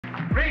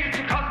Bring it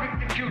to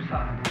Cosmic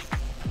Diffuser.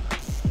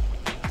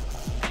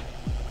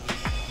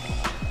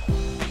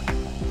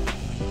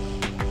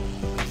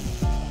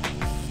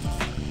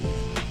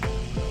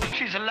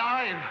 She's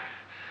alive!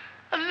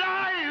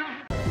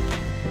 Alive!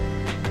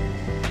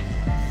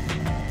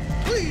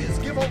 Please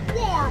give a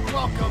warm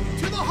welcome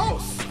to the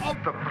hosts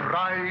of The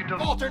Bride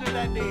of Alternate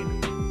Ending.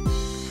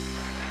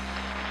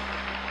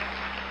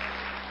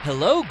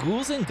 Hello,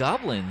 ghouls and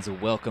goblins.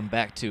 Welcome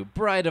back to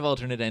Bride of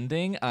Alternate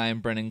Ending. I'm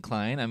Brennan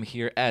Klein. I'm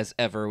here as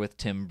ever with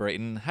Tim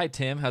Brayton. Hi,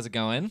 Tim. How's it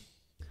going?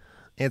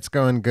 It's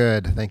going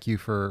good. Thank you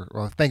for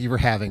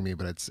having me,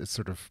 but it's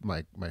sort of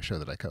my show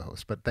that I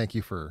co-host. But thank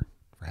you for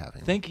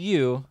having me. Thank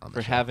you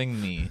for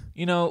having me.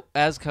 You know,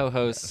 as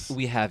co-hosts, Yes.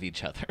 we have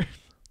each other.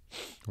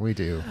 We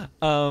do.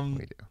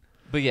 We do.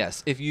 But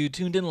yes, if you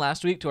tuned in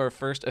last week to our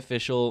first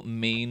official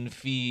main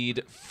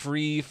feed,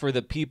 free for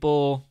the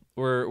people,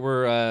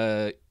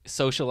 we're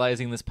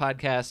socializing this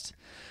podcast.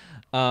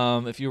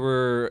 If you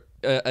were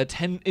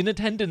in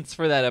attendance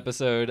for that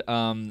episode,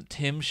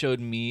 Tim showed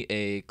me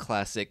a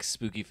classic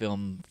spooky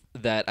film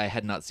that I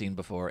had not seen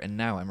before, and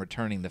now I'm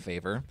returning the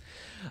favor.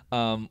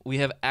 We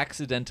have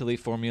accidentally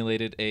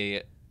formulated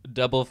a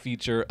double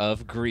feature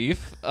of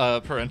grief,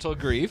 parental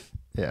grief.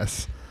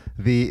 Yes.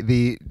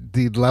 The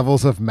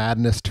levels of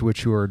madness to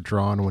which you are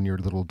drawn when your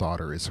little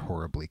daughter is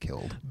horribly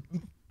killed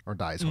or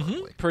dies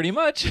horribly. Pretty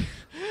much.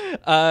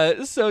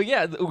 So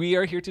yeah, we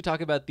are here to talk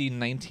about the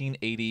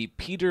 1980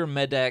 Peter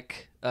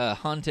Medak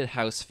haunted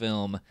house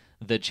film,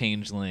 The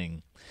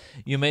Changeling.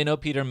 You may know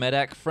Peter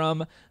Medak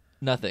from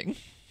nothing.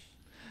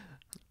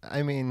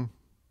 I mean,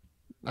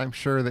 I'm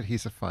sure that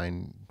he's a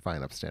fine,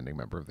 upstanding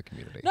member of the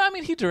community. No, I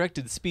mean, he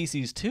directed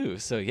Species too,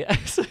 so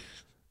yes.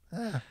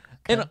 Okay.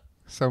 And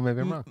So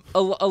maybe I'm wrong.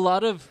 a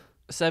lot of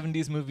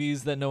 70s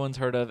movies that no one's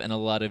heard of, and a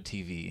lot of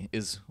TV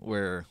is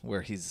where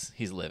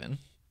he's living.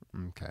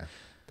 Okay.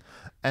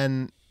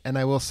 And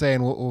I will say,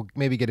 and we'll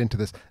maybe get into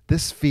this,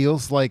 this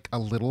feels like a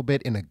little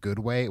bit in a good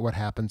way what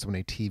happens when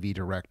a TV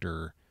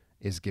director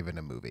is given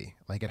a movie.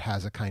 Like, it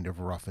has a kind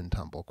of rough and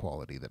tumble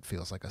quality that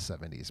feels like a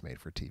 70s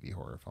made-for-TV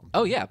horror film.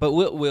 Oh yeah, but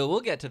we'll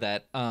get to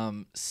that.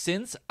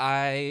 Since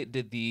I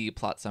did the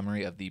plot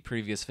summary of the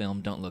previous film,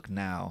 Don't Look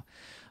Now,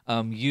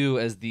 you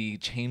as the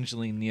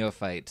changeling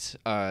neophyte,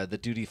 the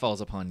duty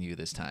falls upon you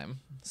this time.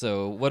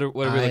 So what are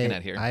we looking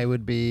at here? I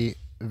would be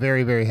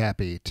very, very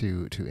happy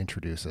to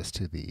introduce us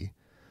to the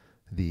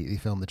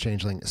film The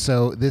Changeling.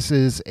 So this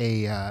is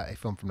a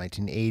film from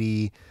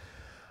 1980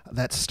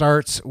 that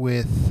starts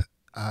with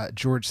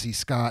George C.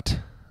 Scott,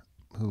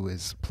 who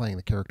is playing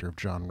the character of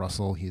John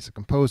Russell. He's a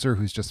composer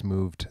who's just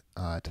moved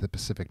to the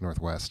Pacific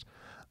Northwest.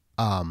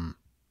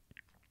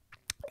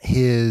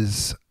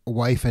 His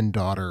wife and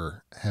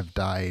daughter have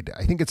died.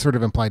 I think it's sort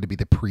of implied to be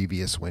the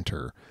previous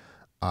winter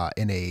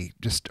in a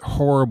just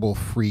horrible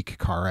freak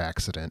car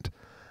accident.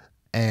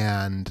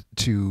 And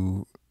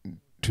to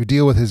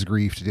deal with his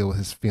grief, to deal with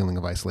his feeling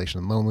of isolation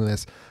and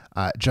loneliness,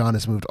 John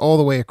has moved all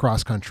the way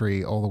across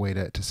country, all the way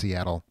to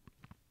Seattle,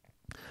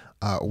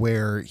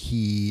 where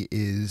he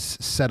is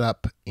set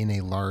up in a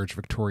large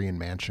Victorian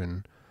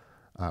mansion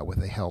with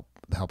the help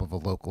of a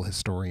local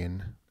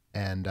historian.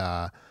 And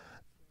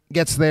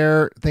gets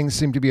there, things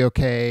seem to be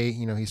okay.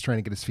 You know, he's trying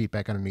to get his feet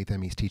back underneath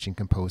him. He's teaching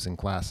composing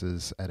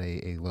classes at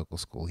a local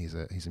school. He's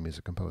a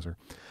music composer.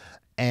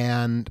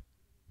 And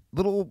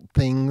little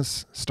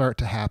things start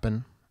to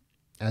happen,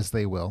 as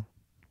they will,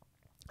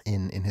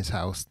 in his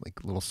house,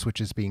 like little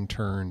switches being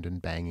turned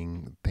and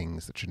banging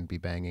things that shouldn't be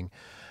banging.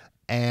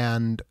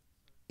 And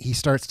he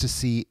starts to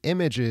see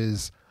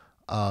images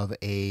of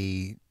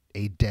a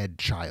dead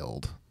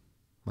child,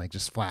 like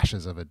just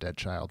flashes of a dead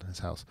child in his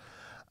house.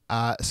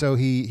 So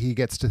he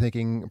gets to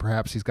thinking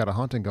perhaps he's got a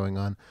haunting going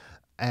on,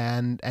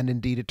 and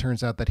indeed it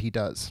turns out that he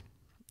does.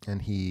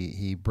 And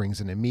he brings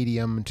in a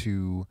medium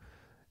to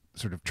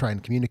sort of try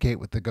and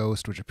communicate with the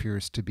ghost, which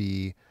appears to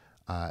be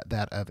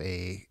that of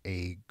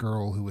a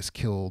girl who was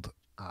killed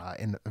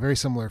in a very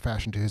similar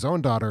fashion to his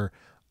own daughter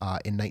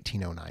in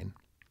 1909.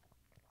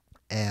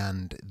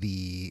 And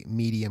the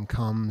medium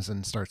comes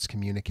and starts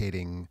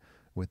communicating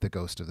with the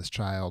ghost of this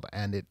child,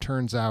 and it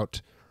turns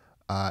out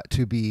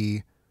to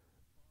be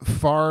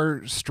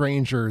far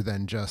stranger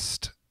than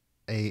just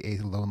a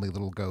lonely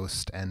little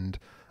ghost. And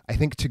I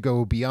think to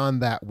go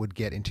beyond that would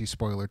get into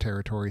spoiler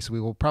territory, so we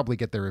will probably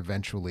get there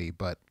eventually,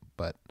 but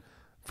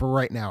for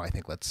right now, I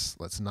think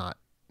let's not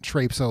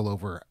traipse all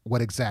over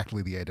what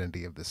exactly the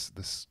identity of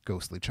this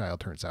ghostly child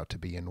turns out to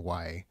be and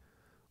why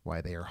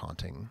they are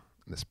haunting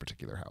this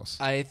particular house.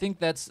 I think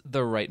that's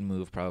the right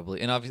move, probably,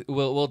 and obviously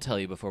we'll tell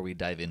you before we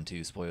dive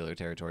into spoiler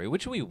territory,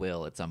 which we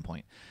will at some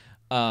point.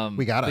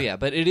 We gotta. But yeah,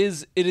 but it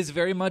is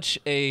very much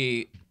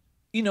a,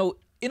 you know,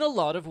 in a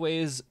lot of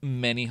ways,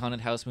 many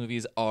haunted house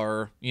movies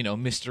are, you know,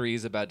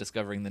 mysteries about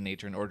discovering the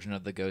nature and origin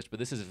of the ghost, but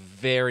this is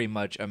very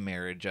much a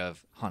marriage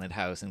of haunted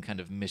house and kind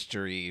of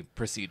mystery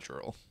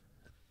procedural.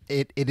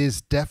 It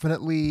is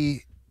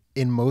definitely,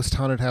 in most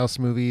haunted house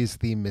movies,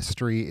 the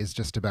mystery is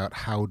just about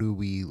how do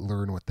we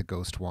learn what the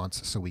ghost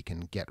wants so we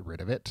can get rid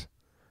of it.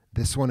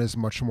 This one is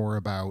much more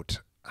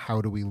about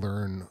how do we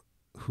learn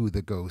who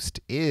the ghost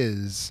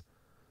is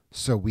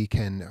so we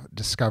can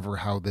discover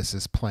how this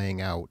is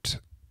playing out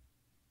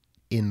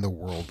in the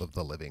world of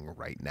the living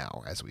right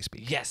now as we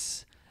speak.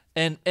 Yes.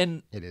 And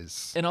It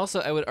is. And also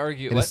I would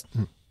argue I was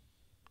going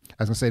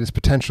to say it is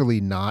potentially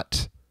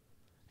not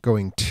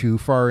going too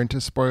far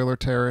into spoiler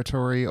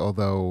territory,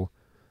 although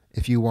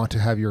if you want to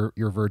have your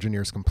virgin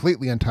ears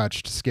completely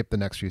untouched, skip the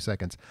next few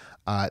seconds.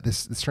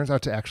 This turns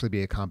out to actually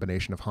be a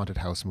combination of haunted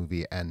house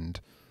movie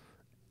and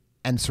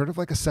sort of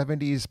like a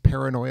 70s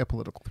paranoia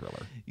political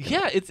thriller.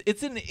 Yeah,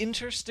 it's an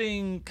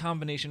interesting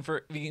combination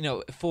for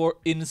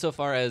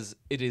insofar as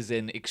it is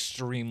an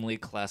extremely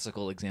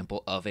classical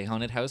example of a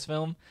haunted house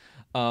film.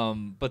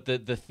 But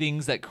the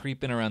things that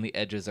creep in around the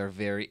edges are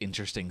very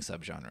interesting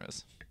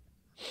subgenres.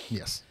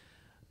 Yes.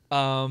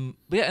 But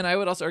yeah, and I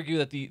would also argue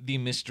that the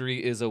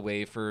mystery is a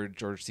way for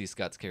George C.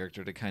 Scott's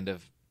character to kind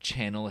of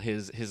channel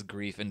his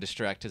grief and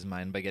distract his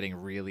mind by getting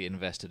really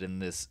invested in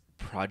this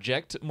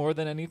project more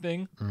than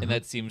anything. Mm-hmm. And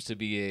that seems to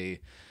be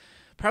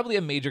probably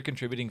a major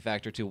contributing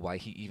factor to why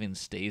he even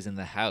stays in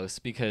the house,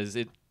 because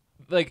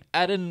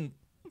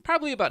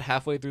probably about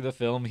halfway through the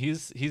film,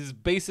 he's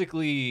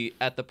basically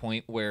at the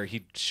point where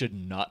he should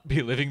not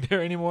be living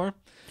there anymore.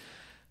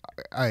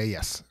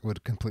 Yes,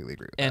 would completely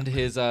agree with that.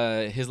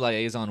 And his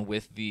liaison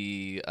with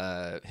the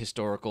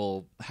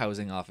historical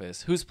housing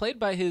office, who's played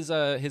by his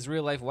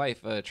real life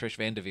wife, Trish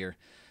Vanderveer.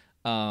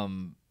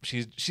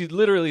 She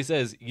literally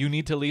says, "You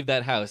need to leave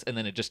that house," and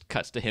then it just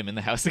cuts to him in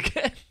the house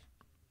again.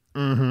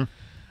 Mm-hmm.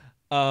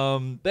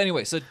 But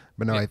anyway,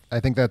 But no, yeah. I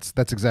think that's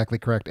exactly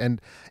correct,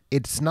 and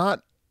it's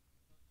not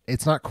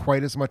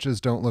quite as much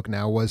as Don't Look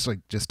Now was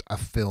like just a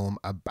film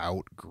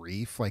about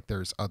grief. Like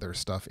there's other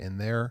stuff in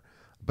there,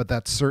 but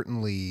that's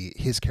certainly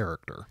his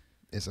character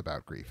is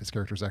about grief. His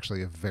character is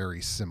actually a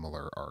very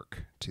similar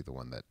arc to the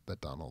one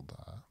that Donald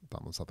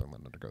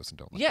Sutherland undergoes in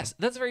Don't Look Yes,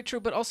 that's very true.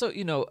 But also,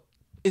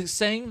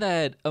 saying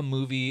that a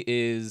movie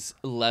is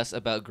less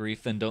about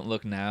grief than Don't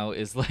Look Now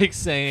is like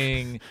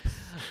saying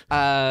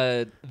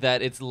that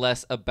it's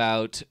less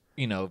about,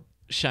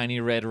 shiny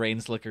red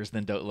rain slickers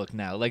than Don't Look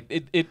Now. Like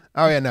it.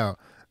 Oh yeah, no.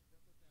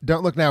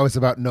 Don't Look Now is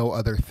about no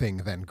other thing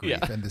than grief,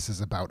 Yeah. and this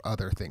is about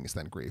other things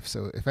than grief.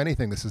 So if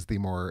anything, this is the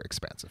more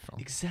expansive film.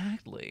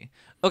 Exactly.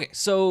 Okay,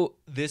 so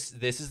this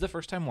is the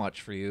first time watch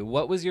for you.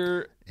 What was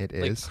your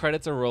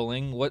credits are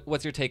rolling.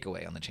 What's your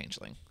takeaway on The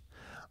Changeling?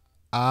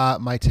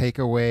 My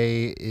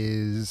takeaway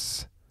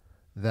is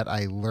that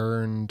I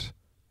learned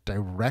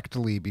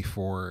directly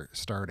before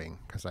starting,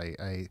 because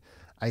I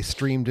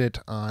streamed it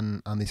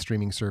on the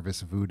streaming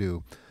service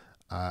Vudu,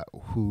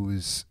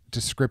 whose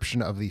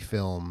description of the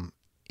film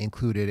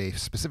included a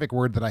specific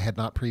word that I had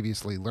not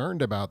previously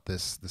learned about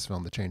this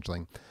film, The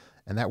Changeling,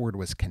 and that word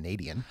was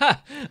Canadian.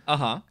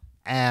 Uh-huh.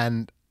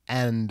 And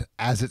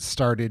as it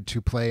started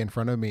to play in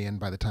front of me,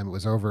 and by the time it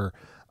was over,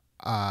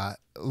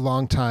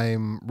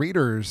 longtime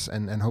readers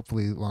and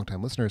hopefully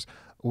longtime listeners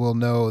will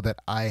know that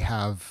I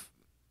have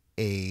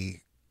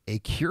a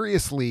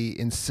curiously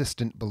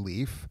insistent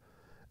belief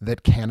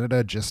that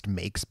Canada just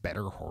makes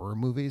better horror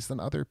movies than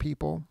other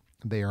people.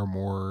 They are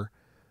more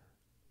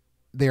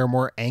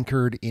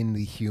anchored in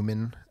the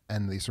human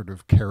and the sort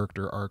of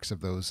character arcs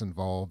of those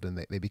involved, and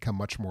they become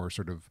much more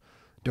sort of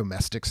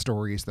domestic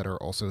stories that are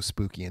also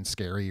spooky and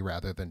scary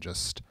rather than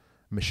just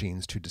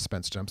machines to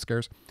dispense jump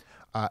scares.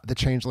 The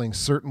Changeling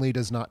certainly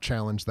does not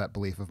challenge that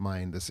belief of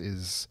mine. This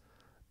is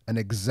an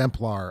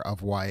exemplar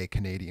of why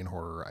Canadian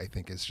horror, I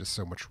think, is just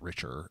so much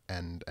richer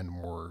and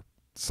more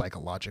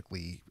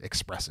psychologically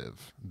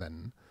expressive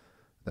than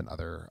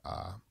other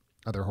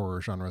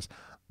horror genres.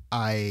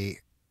 I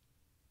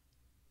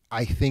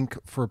think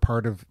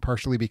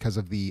partially because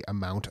of the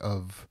amount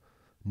of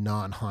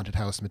non-haunted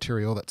house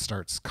material that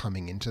starts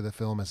coming into the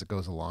film as it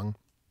goes along,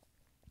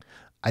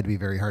 I'd be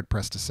very hard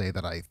pressed to say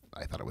that I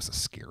thought it was a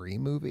scary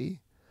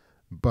movie,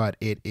 but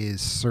it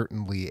is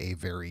certainly a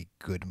very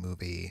good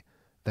movie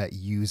that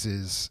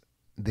uses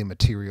the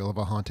material of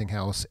a haunting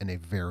house in a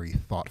very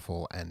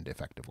thoughtful and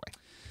effective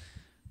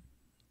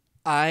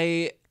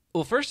way.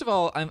 Well, first of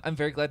all, I'm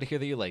very glad to hear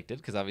that you liked it,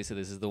 because obviously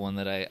this is the one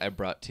that I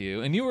brought to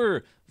you, and you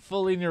were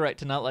fully in your right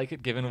to not like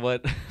it, given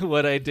what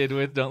I did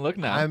with Don't Look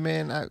Now. I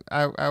mean,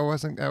 I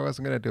wasn't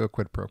gonna do a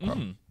quid pro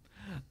quo.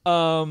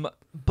 Mm-hmm.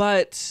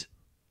 But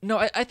no,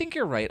 I think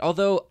you're right.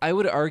 Although I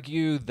would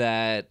argue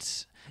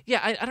that,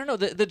 yeah, I don't know,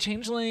 the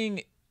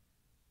Changeling.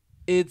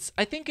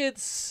 I think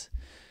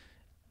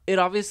it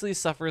obviously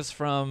suffers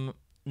from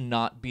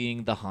not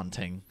being The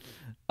Haunting.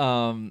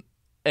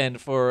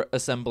 And for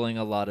assembling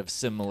a lot of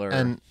similar...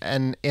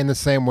 And in the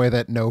same way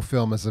that no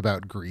film is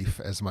about grief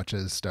as much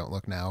as Don't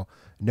Look Now,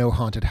 no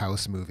haunted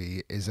house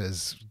movie is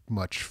as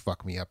much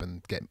fuck me up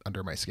and get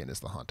under my skin as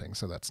The Haunting,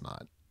 so that's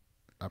not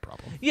a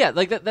problem. Yeah,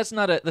 like that's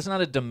not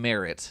a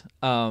demerit.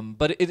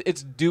 But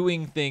it's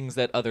doing things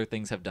that other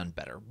things have done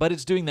better. But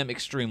it's doing them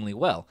extremely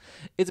well.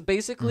 It's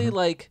basically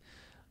like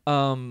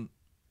the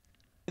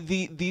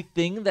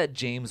thing that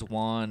James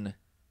Wan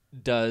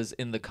does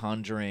in The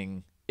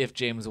Conjuring, if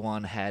James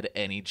Wan had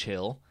any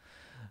chill,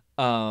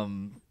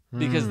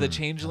 because The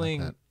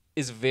Changeling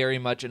is very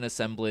much an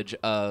assemblage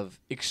of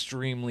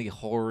extremely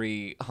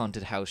hoary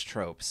haunted house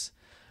tropes,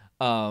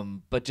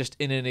 but just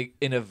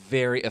in a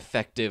very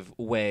effective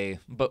way,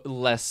 but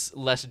less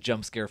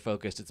jump scare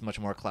focused. It's much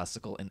more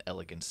classical and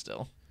elegant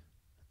still.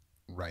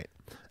 Right.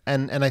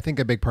 And I think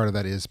a big part of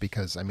that is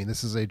because, I mean,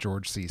 this is a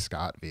George C.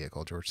 Scott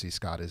vehicle. George C.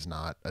 Scott is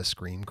not a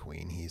scream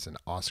queen. He's an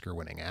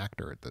Oscar-winning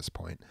actor at this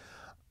point.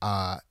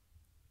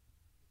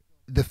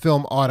 The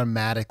film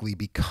automatically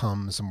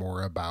becomes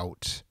more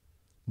about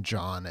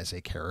John as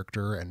a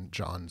character and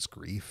John's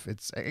grief.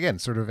 It's, again,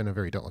 sort of in a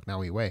very Don't Look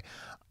Now-y way.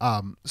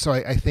 So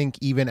I think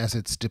even as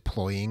it's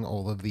deploying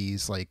all of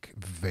these, like,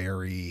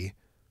 very,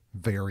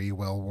 very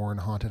well-worn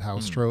haunted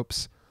house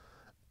tropes,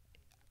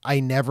 I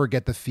never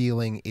get the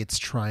feeling it's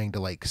trying to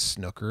like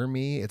snooker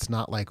me. It's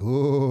not like,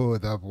 oh,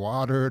 the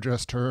water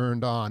just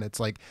turned on.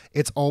 It's like,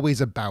 it's always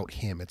about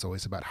him. It's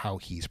always about how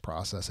he's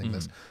processing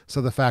this.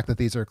 So the fact that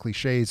these are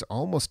cliches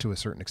almost to a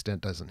certain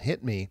extent doesn't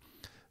hit me,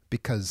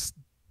 because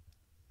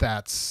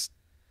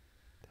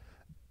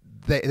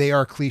they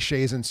are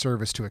cliches in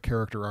service to a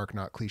character arc,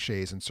 not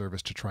cliches in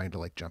service to trying to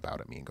like jump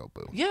out at me and go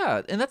boo.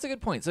 Yeah, and that's a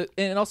good point. So,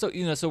 and also,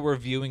 so we're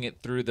viewing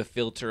it through the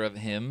filter of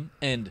him,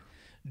 and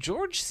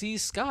George C.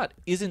 Scott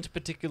isn't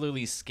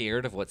particularly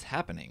scared of what's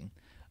happening.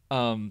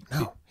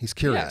 No, he's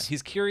curious. Yeah,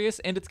 he's curious,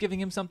 and it's giving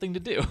him something to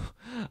do.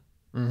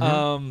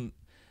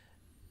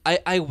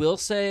 I will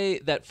say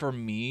that for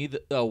me,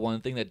 the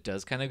one thing that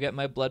does kind of get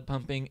my blood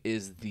pumping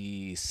is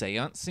the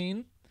seance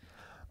scene.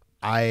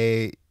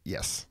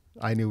 Yes,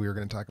 I knew we were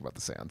going to talk about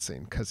the seance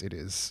scene because it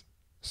is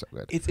so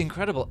good. It's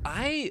incredible.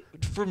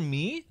 For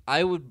me,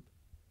 I would,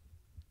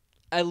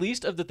 at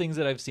least of the things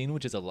that I've seen,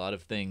 which is a lot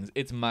of things,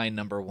 it's my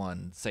number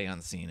one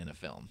seance scene in a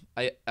film.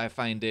 I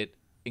find it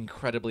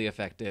incredibly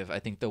effective. I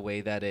think the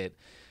way that it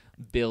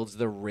builds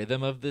the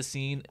rhythm of the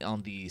scene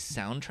on the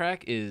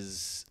soundtrack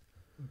is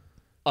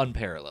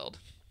unparalleled.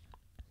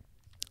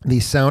 The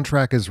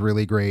soundtrack is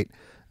really great.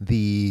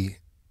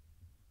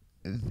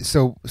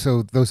 So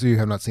those of you who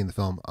have not seen the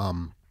film,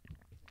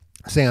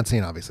 seance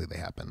scene, obviously they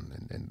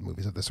happen in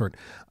movies of this sort.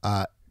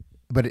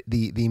 But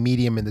the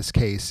medium in this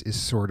case is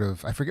sort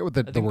of, I forget what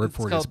the word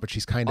for it is, but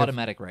she's kind of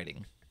automatic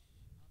writing.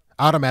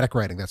 Automatic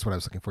writing, that's what I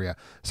was looking for, yeah.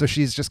 So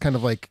she's just kind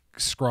of like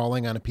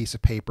scrawling on a piece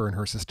of paper, and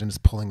her assistant is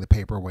pulling the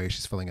paper away.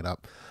 She's filling it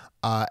up.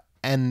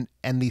 And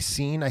the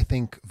scene, I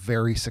think,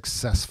 very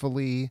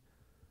successfully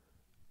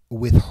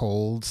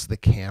withholds the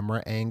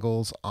camera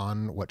angles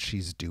on what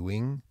she's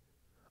doing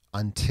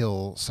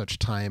until such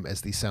time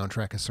as the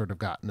soundtrack has sort of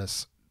gotten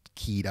us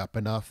keyed up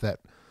enough that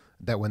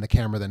when the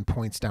camera then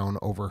points down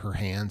over her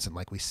hands and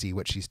like we see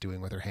what she's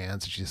doing with her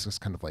hands, she's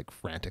just kind of like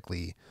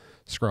frantically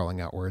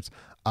scrolling outwards.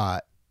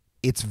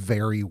 It's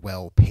very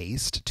well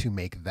paced to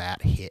make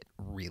that hit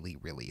really,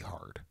 really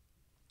hard.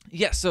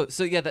 Yeah. So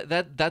yeah,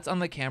 that's on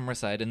the camera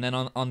side, and then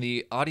on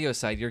the audio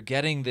side, you're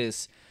getting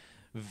this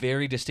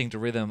very distinct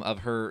rhythm of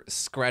her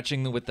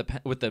scratching with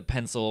the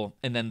pencil,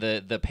 and then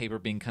the paper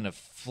being kind of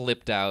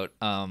flipped out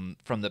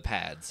from the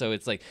pad. So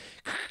it's like,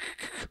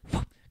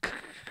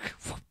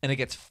 and it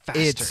gets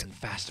faster and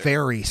faster.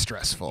 Very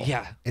stressful.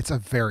 Yeah, it's a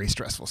very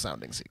stressful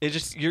sounding sequence. It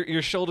just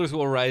your shoulders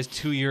will rise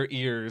to your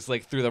ears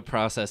like through the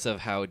process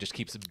of how it just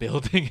keeps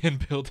building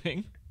and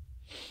building.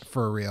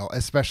 For real,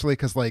 especially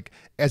because like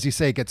as you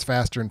say, it gets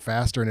faster and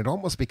faster, and it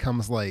almost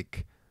becomes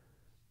like,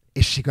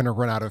 is she going to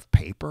run out of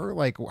paper?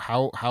 Like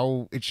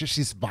how it's just,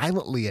 she's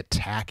violently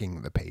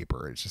attacking the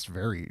paper. It's just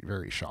very,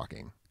 very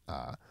shocking.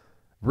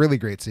 Really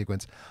great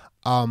sequence.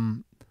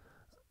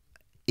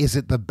 Is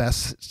it the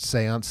best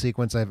seance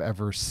sequence I've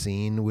ever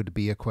seen would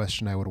be a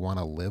question I would want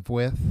to live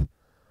with.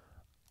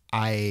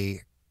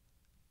 And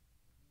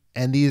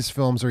these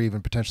films are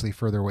even potentially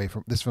further away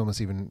from, this film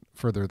is even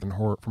further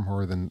from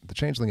horror than The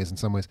Changeling is in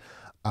some ways.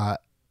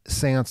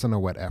 Seance on a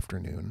Wet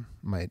Afternoon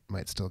might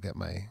still get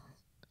my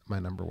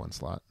number one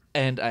slot.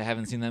 And I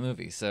haven't seen that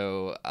movie,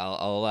 so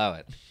I'll allow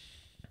it.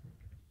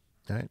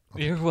 All right.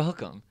 Okay. You're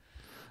welcome.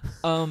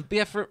 But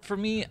yeah, for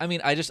me, I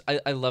mean,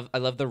 I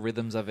love the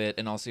rhythms of it,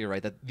 and also you're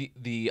right that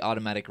the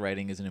automatic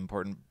writing is an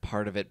important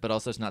part of it, but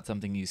also it's not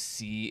something you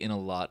see in a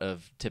lot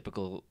of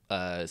typical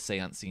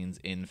seance scenes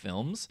in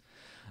films.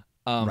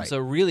 Right. So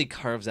it really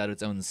carves out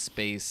its own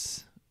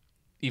space,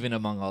 even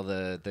among all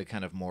the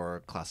kind of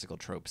more classical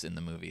tropes in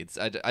the movie.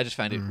 I just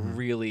find it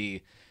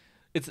really,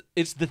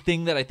 it's the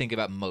thing that I think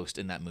about most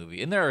in that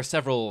movie, and there are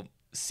several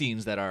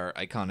scenes that are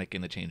iconic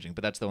in The Changeling,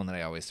 but that's the one that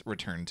I always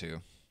return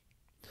to.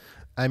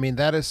 I mean,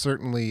 that is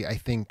certainly, I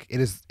think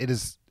it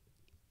is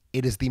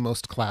the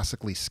most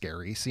classically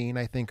scary scene,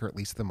 I think, or at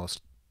least the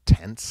most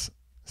tense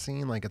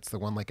scene. Like it's the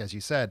one, like, as you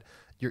said,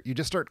 you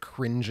just start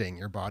cringing.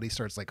 Your body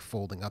starts like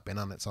folding up in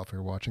on itself when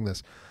you're watching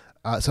this.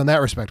 So in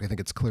that respect, I think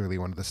it's clearly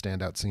one of the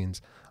standout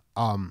scenes.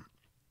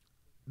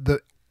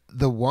 The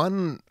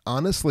one,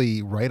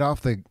 honestly, right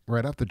off the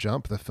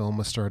jump, the film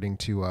was starting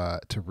to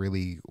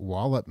really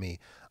wallop me.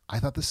 I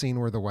thought the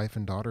scene where the wife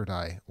and daughter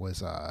die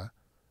was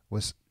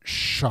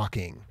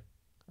shocking.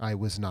 I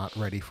was not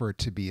ready for it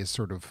to be as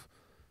sort of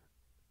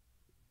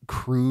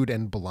crude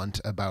and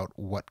blunt about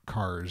what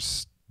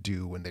cars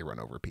do when they run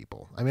over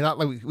people. I mean, not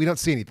like we don't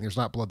see anything. There's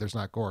not blood. There's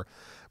not gore,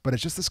 but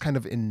it's just this kind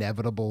of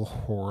inevitable,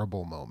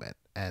 horrible moment.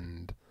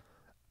 And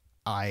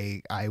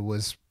I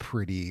was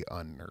pretty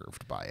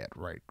unnerved by it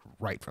right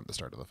from the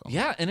start of the film.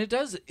 Yeah, and it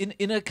does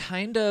in a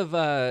kind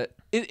of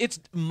it's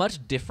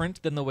much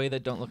different than the way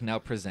that Don't Look Now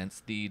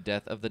presents the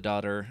death of the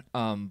daughter.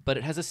 But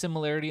it has a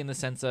similarity in the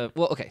sense of,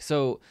 well, okay,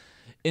 so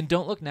in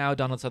Don't Look Now,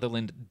 Donald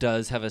Sutherland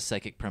does have a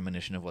psychic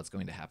premonition of what's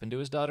going to happen to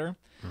his daughter.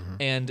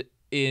 And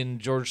in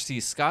George C.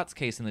 Scott's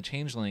case in The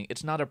Changeling,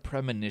 it's not a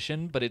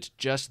premonition, but it's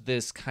just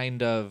this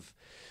kind of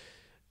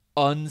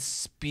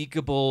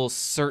unspeakable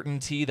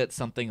certainty that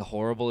something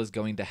horrible is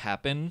going to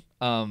happen,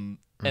 and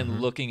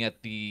looking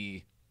at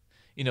the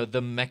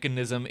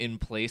mechanism in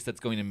place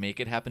that's going to make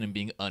it happen and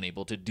being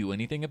unable to do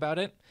anything about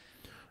it,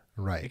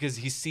 Right. because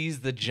he sees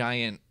the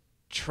giant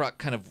truck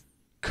kind of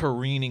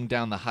careening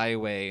down the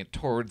highway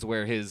towards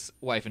where his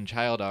wife and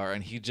child are,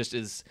 and he just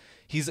is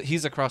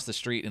he's across the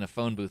street in a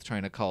phone booth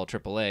trying to call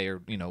AAA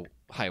or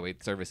highway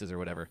services or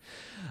whatever,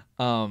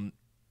 and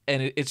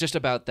it's just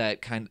about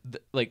that kind of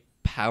like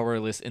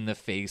powerless in the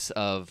face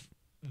of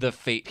the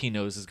fate he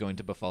knows is going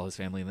to befall his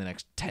family in the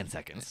next 10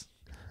 seconds.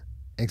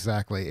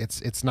 Exactly.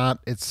 It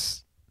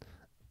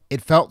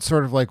felt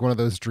sort of like one of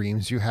those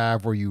dreams you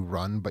have where you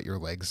run but your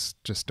legs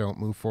just don't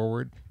move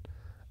forward.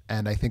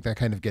 And I think that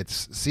kind of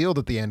gets sealed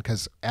at the end,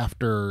 because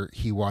after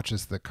he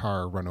watches the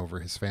car run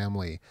over his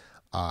family,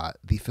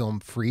 the film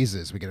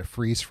freezes. We get a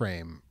freeze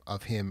frame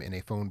of him in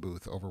a phone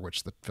booth over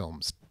which the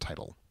film's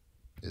title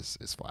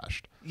is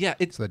flashed. Yeah,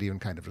 So that even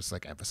kind of just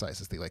like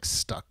emphasizes the like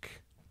stuck.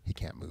 He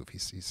can't move.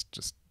 He's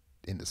just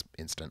in this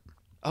instant.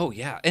 Oh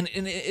yeah, and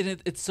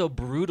it's so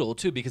brutal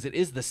too, because it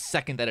is the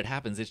second that it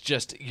happens. It's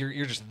just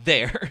you're just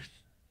there.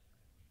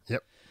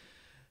 Yep.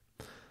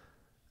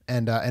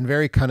 And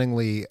very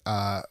cunningly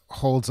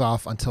holds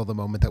off until the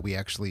moment that we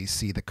actually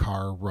see the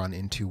car run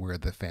into where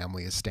the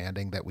family is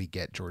standing, that we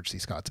get George C.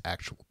 Scott's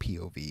actual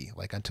POV.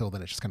 Like until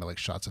then, it's just kind of like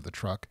shots of the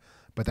truck,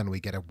 but then we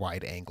get a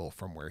wide angle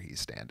from where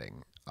he's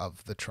standing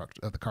of the truck,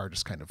 of the car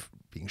just kind of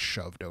being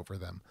shoved over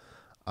them.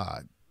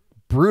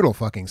 Brutal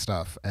fucking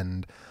stuff.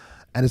 And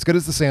as good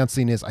as the seance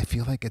scene is, I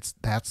feel like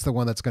that's the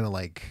one that's gonna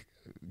like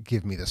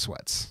give me the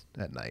sweats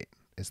at night,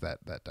 is that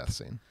death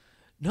scene.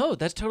 No,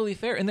 that's totally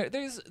fair. And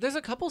there's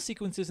a couple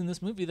sequences in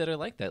this movie that are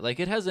like that. Like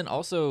it has an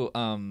also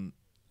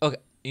okay,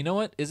 you know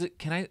what? Is it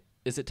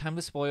time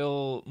to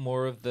spoil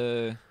more of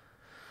the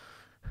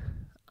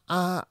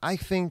I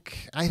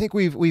think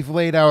we've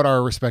laid out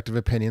our respective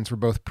opinions. We're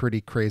both pretty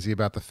crazy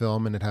about the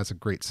film, and it has a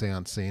great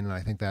seance scene, and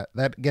I think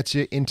that gets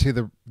you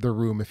into the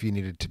room if you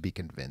needed to be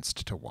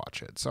convinced to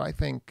watch it. So I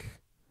think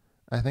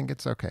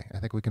it's okay. I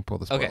think we can pull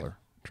the spoiler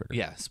trigger.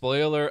 Yeah,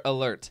 spoiler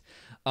alert.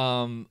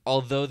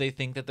 Although they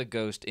think that the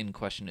ghost in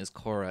question is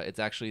Cora, it's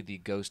actually the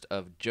ghost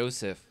of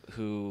Joseph,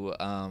 who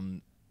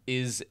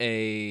is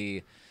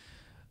a...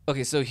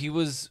 Okay, so he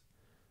was...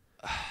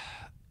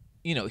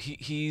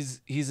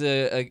 he's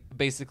a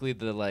basically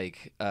the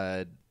like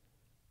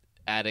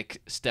addict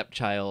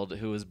stepchild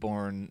who was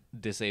born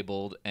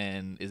disabled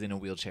and is in a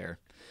wheelchair.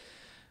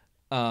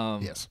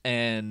 Yes.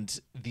 And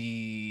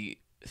the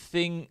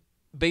thing...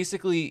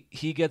 Basically,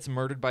 he gets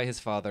murdered by his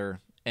father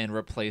and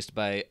replaced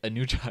by a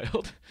new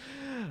child.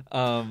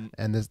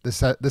 And this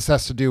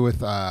has to do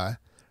with the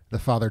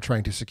father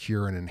trying to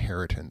secure an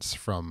inheritance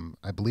from,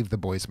 I believe, the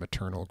boy's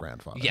maternal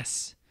grandfather.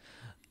 Yes.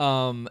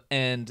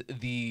 And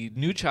the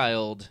new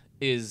child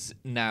is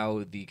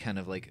now the kind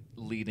of like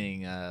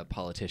leading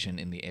politician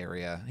in the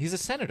area. He's a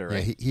senator,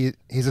 right? Yeah,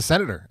 he's a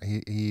senator.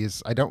 He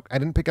is. I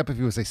didn't pick up if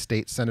he was a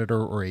state senator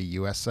or a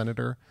U.S.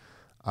 senator,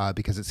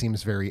 because it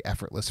seems very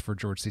effortless for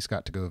George C.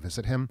 Scott to go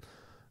visit him.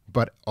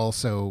 But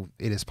also,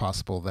 it is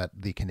possible that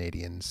the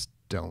Canadians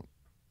don't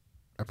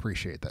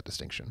appreciate that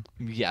distinction.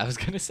 Yeah, I was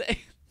gonna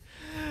say.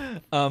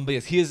 But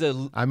yes, he is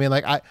a... I mean,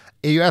 like,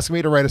 you ask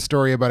me to write a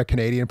story about a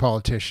Canadian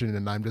politician,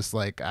 and I'm just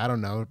like, I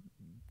don't know,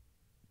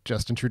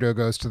 Justin Trudeau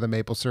goes to the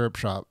maple syrup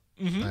shop.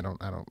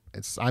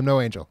 Mm-hmm. I'm no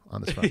angel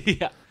on this front.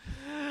 Yeah.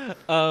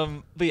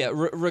 But yeah,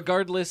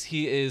 regardless,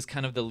 he is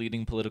kind of the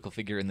leading political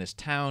figure in this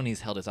town.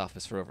 He's held his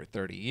office for over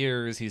 30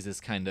 years. He's this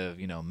kind of,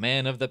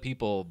 man of the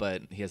people,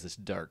 but he has this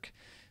dark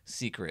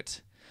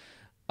secret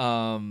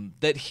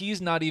that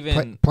he's not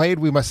even... Played,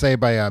 we must say,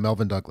 by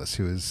Melvin Douglas,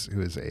 who is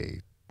a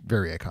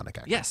very iconic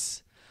actor.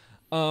 Yes.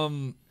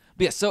 But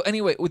yeah, so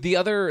anyway, with the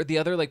other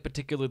like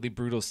particularly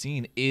brutal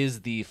scene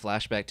is the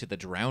flashback to the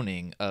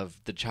drowning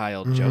of the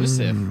child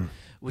Joseph,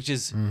 which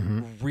is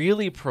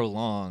really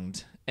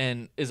prolonged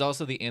and is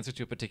also the answer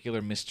to a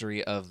particular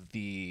mystery of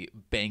the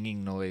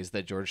banging noise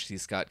that George C.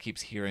 Scott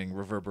keeps hearing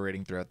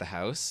reverberating throughout the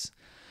house.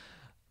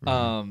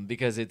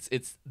 Because it's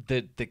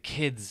the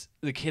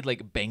kid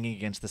like banging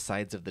against the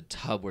sides of the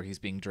tub where he's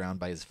being drowned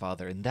by his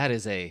father, and that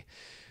is a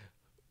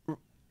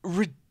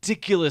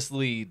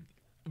ridiculously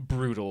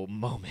brutal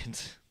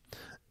moment.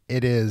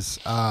 It is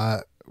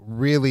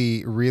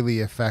really, really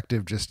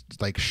effective, just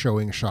like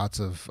showing shots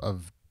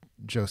of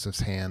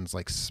Joseph's hands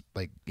like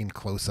in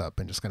close up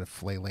and just kind of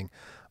flailing.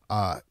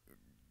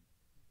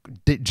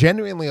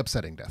 Genuinely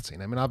upsetting death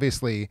scene. I mean,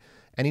 obviously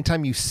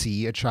anytime you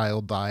see a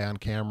child die on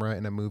camera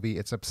in a movie,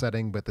 it's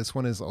upsetting. But this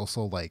one is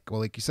also like,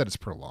 well, like you said, it's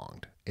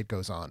prolonged. It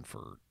goes on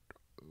for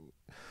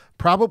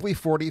probably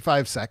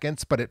 45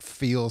 seconds, but it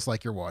feels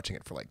like you're watching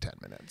it for like 10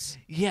 minutes.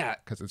 Yeah.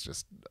 Because it's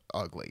just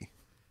ugly.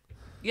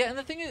 Yeah, and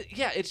the thing is,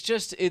 yeah,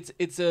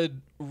 it's a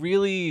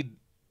really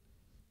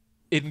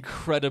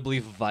incredibly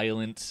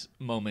violent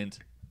moment,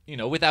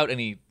 without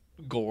any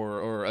gore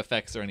or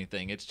effects or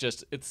anything. It's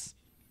just it's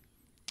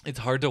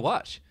hard to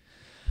watch.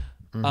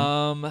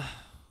 Mm-hmm.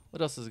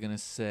 What else was I gonna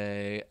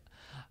say?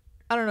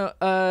 I don't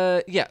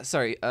know. Yeah,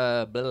 sorry.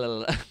 Blah,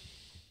 blah, blah.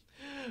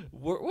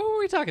 What were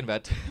we talking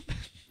about?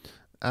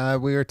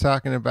 We were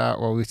talking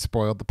about, well, we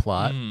spoiled the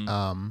plot.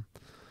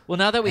 Well,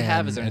 now that we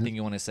have, is there anything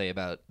you want to say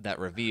about that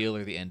reveal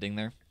or the ending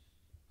there?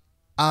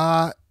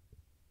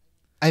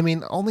 I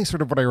mean, only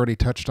sort of what I already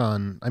touched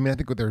on. I mean, I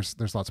think there's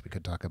lots we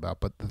could talk about,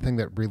 but the thing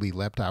that really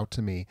leapt out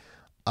to me,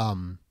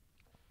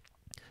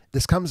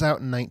 this comes out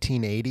in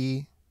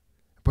 1980,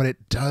 but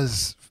it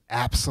does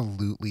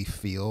absolutely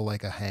feel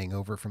like a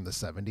hangover from the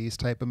 70s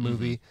type of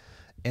movie,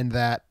 in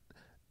that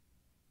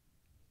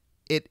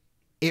it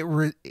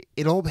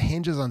all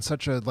hinges on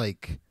such a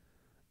like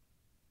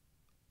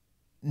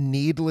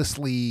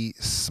needlessly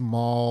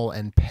small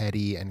and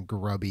petty and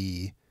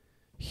grubby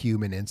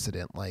human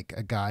incident. Like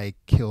a guy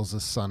kills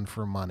his son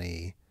for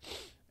money,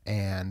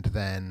 and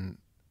then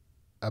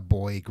a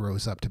boy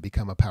grows up to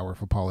become a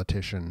powerful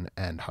politician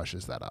and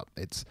hushes that up.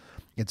 It's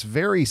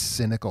very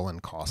cynical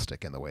and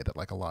caustic in the way that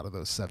like a lot of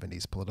those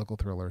 70s political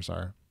thrillers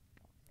are.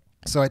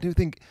 So I do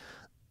think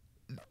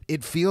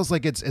it feels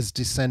like it's as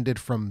descended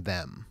from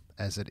them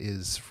as it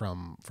is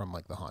from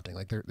like The Haunting.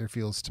 Like there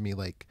feels to me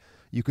like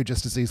you could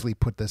just as easily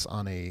put this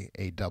on a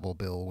double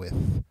bill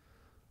with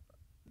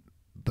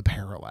The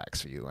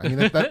Parallax View. I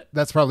mean,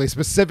 that's probably a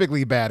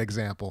specifically bad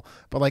example,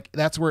 but like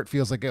that's where it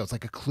feels like it's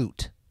like a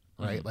Clute,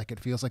 right? Mm-hmm. Like it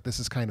feels like this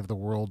is kind of the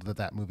world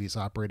that movie is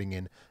operating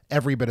in,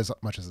 every bit as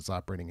much as it's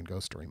operating in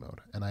Ghost Story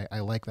mode. And I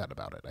like that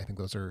about it. I think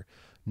those are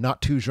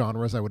not two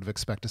genres I would have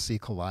expected to see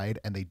collide,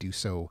 and they do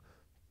so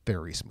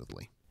very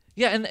smoothly.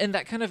 Yeah, and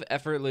that kind of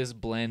effortless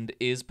blend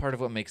is part of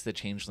what makes The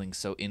Changeling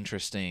so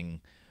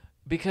interesting,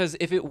 because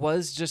if it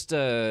was just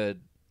a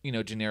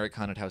generic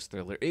haunted house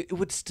thriller, it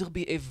would still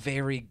be a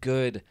very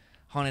good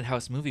haunted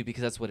house movie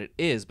because that's what it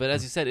is. But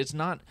as you said, it's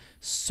not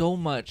so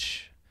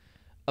much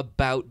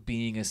about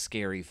being a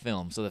scary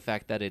film. So the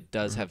fact that it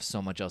does have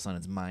so much else on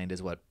its mind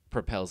is what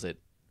propels it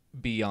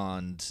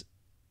beyond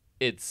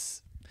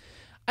its...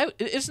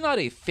 It's not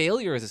a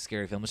failure as a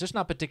scary film. It's just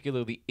not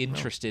particularly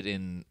interested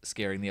in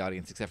scaring the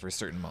audience except for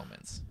certain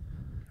moments.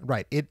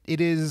 Right. It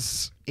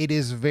is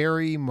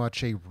very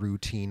much a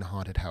routine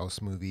haunted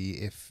house movie.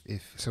 If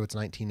so, it's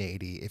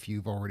 1980. If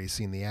you've already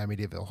seen the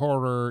Amityville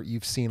Horror,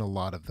 you've seen a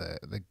lot of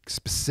the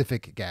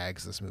specific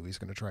gags this movie is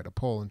going to try to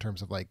pull in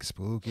terms of like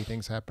spooky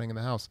things happening in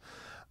the house.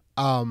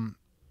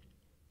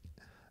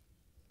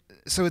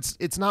 So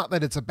it's not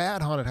that it's a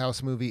bad haunted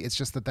house movie. It's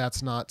just that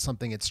that's not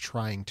something it's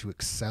trying to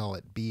excel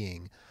at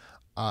being.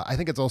 I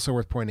think it's also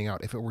worth pointing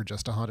out, if it were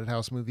just a haunted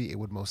house movie, it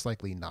would most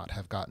likely not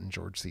have gotten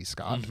George C.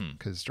 Scott,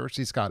 because George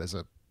C. Scott is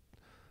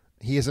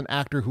an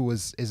actor who in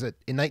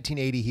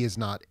 1980, he is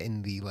not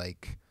in the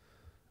like,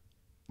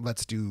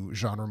 let's do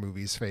genre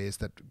movies phase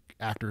that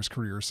actors'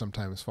 careers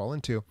sometimes fall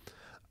into.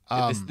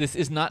 This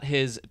is not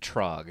his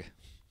trog.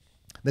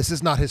 This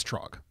is not his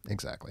trog,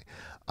 exactly.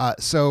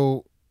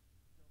 So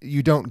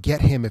you don't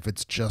get him if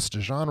it's just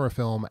a genre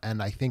film,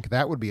 and I think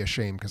that would be a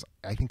shame because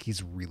I think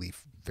he's really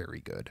very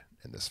good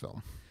in this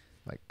film.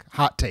 Like,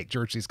 hot take,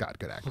 George C. Scott,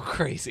 good actor.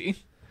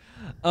 Crazy.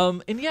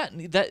 And yeah,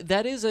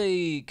 that is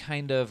a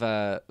kind of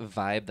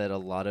vibe that a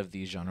lot of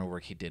the genre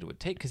work he did would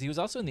take, because he was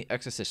also in The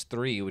Exorcist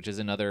 3, which is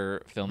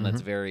another film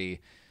that's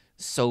very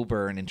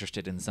sober and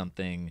interested in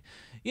something.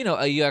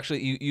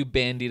 You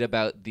bandied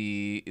about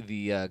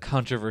the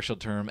controversial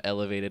term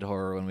elevated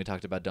horror when we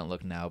talked about Don't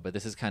Look Now, but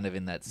this is kind of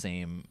in that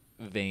same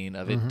vein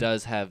of it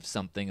does have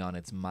something on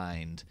its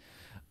mind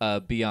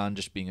beyond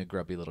just being a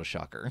grubby little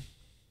shocker.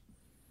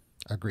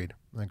 Agreed,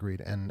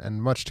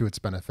 and much to its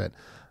benefit.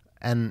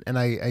 And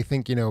I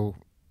think,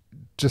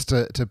 just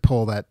to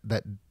pull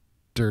that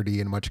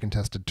dirty and much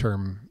contested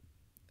term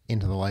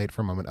into the light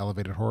for a moment,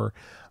 elevated horror,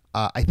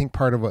 I think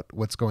part of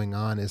what's going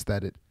on is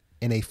that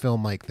in a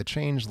film like The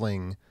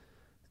Changeling,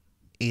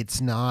 it's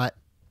not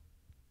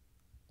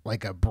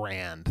like a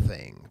brand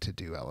thing to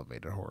do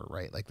elevated horror,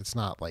 right? Like it's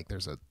not like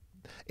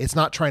it's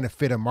not trying to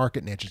fit a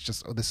market niche. It's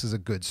just, this is a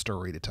good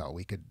story to tell.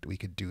 We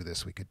could do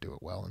this. We could do it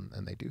well,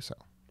 and they do so.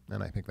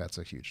 And I think that's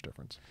a huge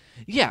difference.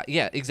 Yeah,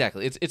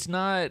 exactly. It's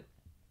not...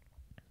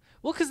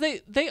 Well, because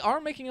they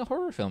are making a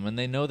horror film, and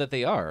they know that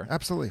they are.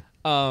 Absolutely.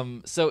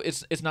 So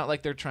it's not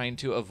like they're trying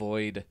to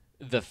avoid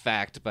the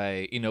fact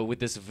by, with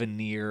this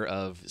veneer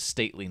of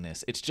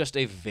stateliness. It's just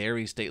a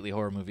very stately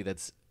horror movie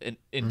that's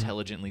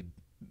intelligently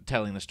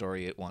telling the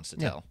story it wants to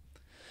tell.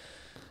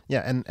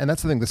 Yeah, and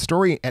that's the thing. The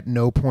story at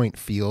no point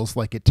feels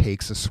like it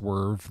takes a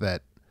swerve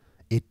that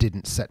it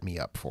didn't set me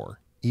up for,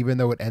 even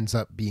though it ends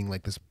up being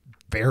like this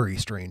very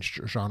strange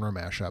genre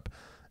mashup.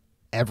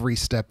 every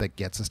step that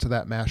gets us to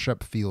that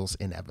mashup feels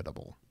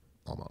inevitable,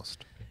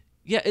 almost.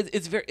 Yeah,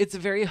 it's a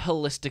very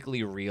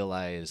holistically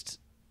realized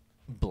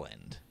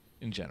blend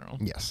in general.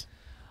 Yes.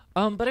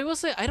 But I will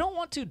say I don't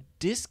want to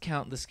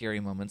discount the scary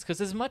moments,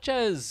 because as much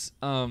as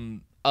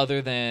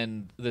other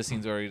than the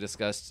scenes already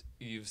discussed,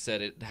 you've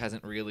said it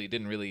didn't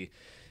really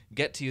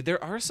get to you.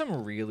 There are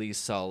some really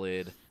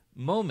solid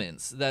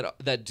moments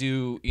that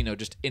do,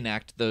 just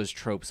enact those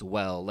tropes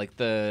well. Like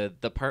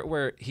the part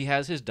where he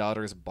has his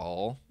daughter's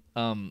ball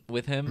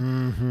with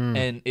him,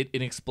 and it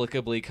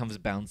inexplicably comes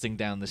bouncing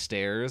down the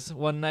stairs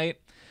one night,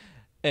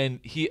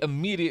 and he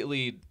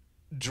immediately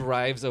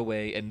drives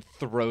away and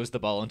throws the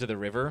ball into the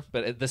river,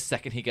 but the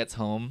second he gets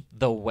home,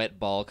 the wet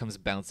ball comes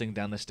bouncing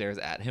down the stairs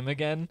at him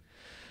again.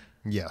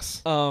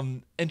 Yes.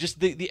 And just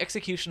the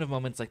execution of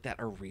moments like that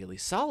are really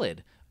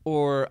solid.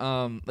 Or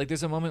like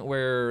there's a moment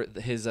where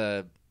his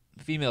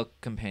female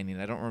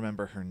companion, I don't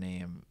remember her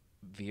name,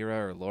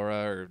 Vera or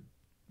Laura or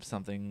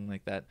something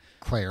like that.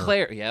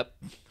 Claire, yep.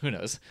 Who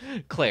knows?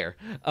 Claire.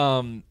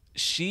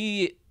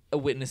 She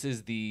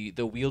witnesses the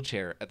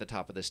wheelchair at the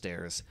top of the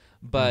stairs,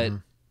 but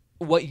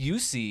what you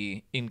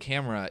see in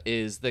camera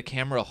is the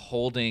camera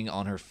holding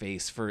on her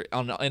face for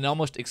an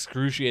almost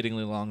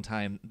excruciatingly long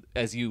time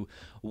as you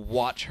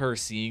watch her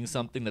seeing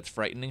something that's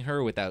frightening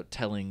her without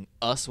telling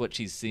us what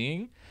she's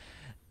seeing.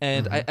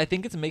 And I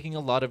think it's making a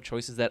lot of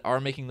choices that are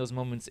making those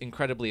moments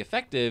incredibly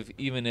effective,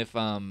 even if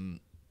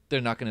they're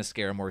not going to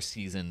scare a more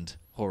seasoned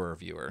horror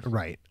viewer.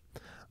 Right.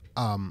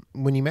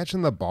 When you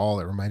mentioned the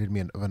ball, it reminded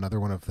me of another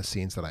one of the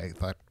scenes that I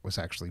thought was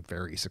actually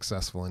very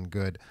successful and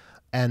good.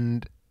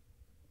 And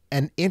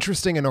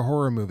interesting in a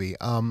horror movie,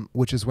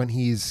 which is when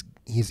he's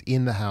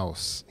in the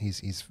house,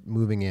 he's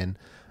moving in,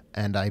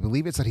 and I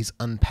believe it's that he's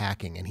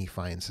unpacking and he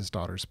finds his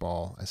daughter's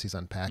ball as he's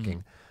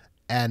unpacking,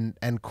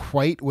 and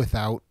quite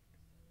without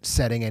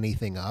setting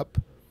anything up,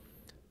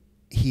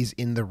 he's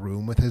in the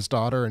room with his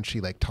daughter and she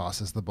like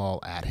tosses the ball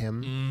at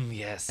him.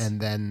 Yes.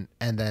 And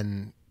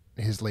then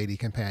his lady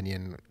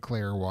companion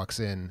Claire walks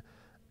in,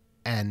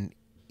 and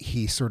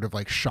he sort of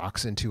like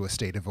shocks into a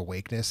state of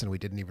awakeness, and we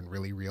didn't even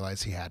really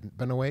realize he hadn't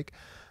been awake.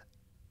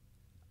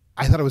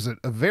 I thought it was a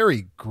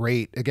very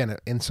great, again,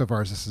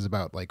 insofar as this is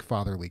about like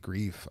fatherly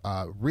grief,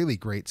 really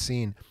great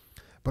scene,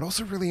 but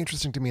also really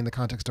interesting to me in the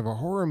context of a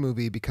horror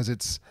movie, because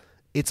it's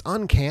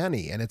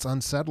uncanny and it's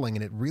unsettling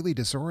and it really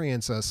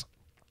disorients us.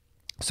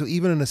 So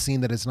even in a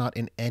scene that is not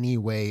in any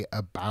way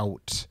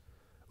about,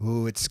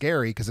 ooh, it's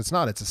scary, because it's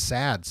not, it's a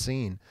sad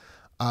scene,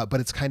 but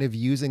it's kind of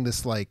using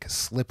this like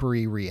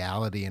slippery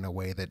reality in a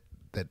way that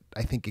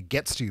I think it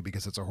gets to you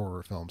because it's a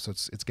horror film. So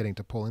it's getting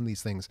to pull in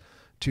these things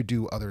to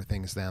do other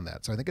things than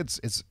that. So I think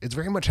it's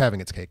very much having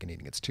its cake and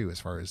eating its too, as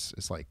far as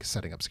like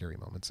setting up scary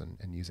moments and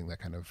using that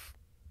kind of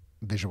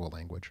visual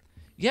language.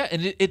 Yeah,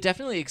 and it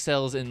definitely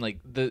excels in like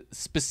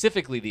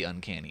specifically the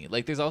uncanny.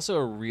 Like there's also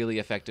a really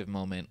effective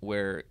moment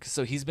where,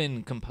 so he's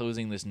been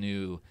composing this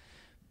new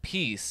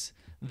piece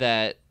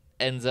that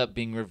ends up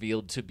being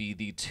revealed to be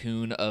the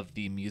tune of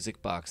the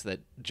music box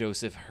that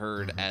Joseph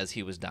heard as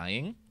he was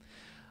dying.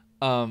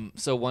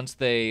 So once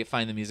they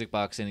find the music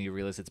box and you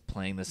realize it's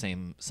playing the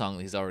same song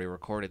that he's already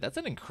recorded, that's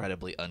an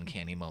incredibly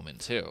uncanny moment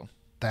too.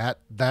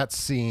 That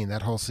scene,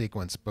 that whole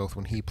sequence, both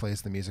when he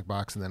plays the music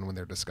box and then when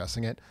they're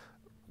discussing it,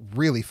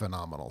 really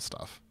phenomenal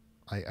stuff.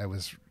 I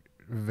was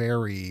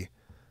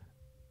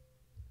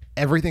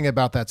everything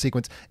about that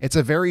sequence. It's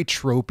a very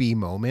tropey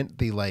moment.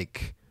 The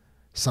like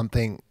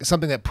something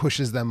that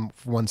pushes them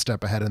one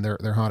step ahead in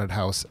their haunted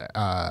house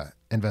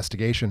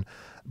investigation,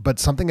 but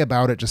something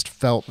about it just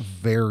felt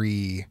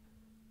very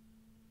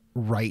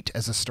right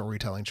as a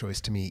storytelling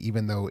choice to me,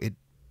 even though it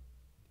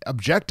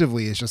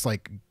objectively is just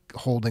like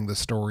holding the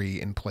story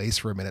in place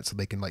for a minute so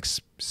they can like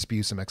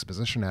spew some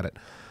exposition at it.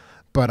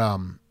 But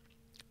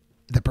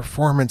the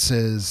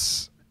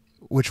performances,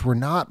 which were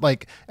not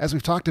like, as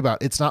we've talked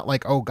about, it's not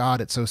like, oh God,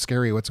 it's so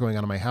scary, what's going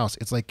on in my house.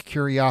 It's like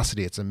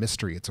curiosity. It's a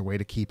mystery. It's a way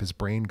to keep his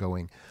brain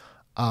going.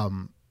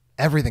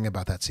 Everything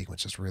about that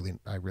sequence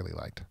I really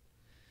liked.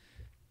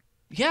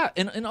 Yeah,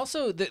 and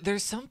also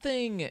there's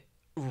something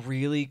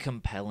really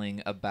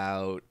compelling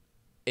about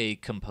a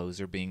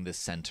composer being the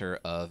center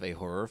of a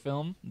horror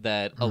film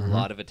that a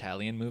lot of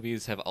Italian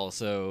movies have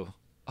also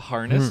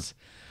harnessed.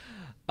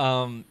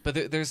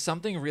 But there's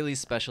something really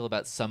special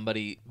about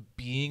somebody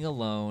being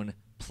alone,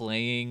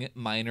 playing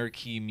minor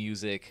key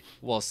music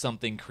while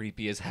something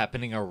creepy is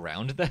happening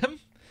around them.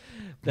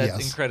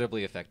 That's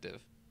incredibly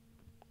effective.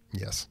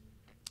 Yes.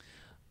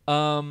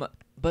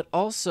 But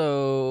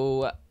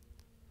also,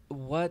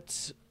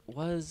 what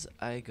was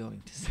I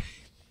going to say?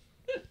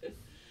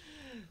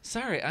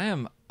 Sorry, I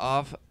am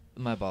off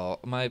my ball.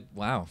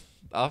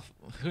 Off.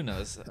 Who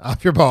knows?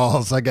 Off your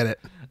balls. I get it.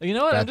 You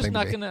know what? Bad I'm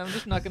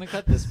just not gonna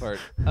cut this part.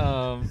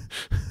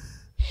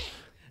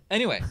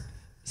 Anyway,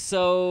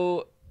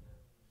 so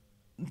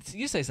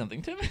you say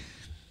something to me.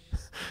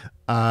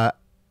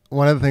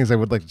 One of the things I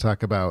would like to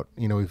talk about,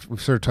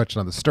 we've sort of touched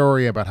on the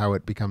story about how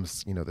it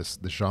becomes, this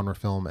genre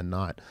film and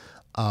not.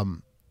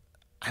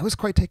 I was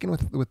quite taken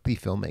with the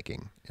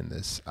filmmaking in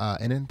this,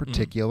 and in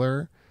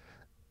particular,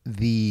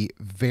 the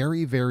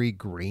very, very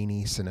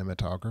grainy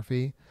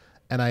cinematography.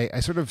 And I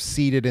sort of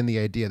seeded in the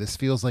idea this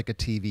feels like a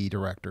TV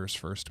director's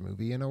first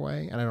movie in a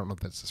way. And I don't know if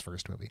that's his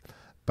first movie,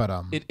 but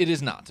it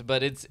is not.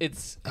 But it's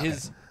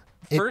his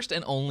first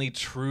and only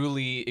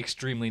truly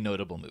extremely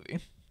notable movie.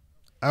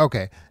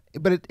 Okay,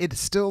 but it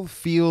still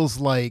feels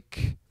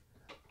like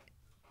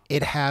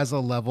it has a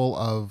level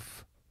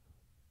of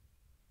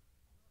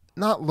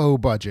not low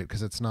budget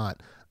because it's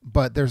not,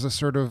 but there's a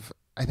sort of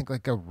I think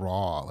like a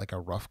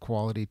rough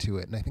quality to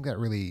it, and I think that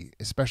really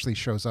especially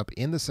shows up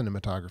in the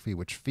cinematography,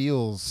 which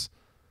feels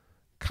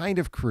kind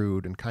of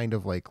crude and kind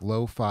of like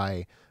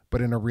lo-fi,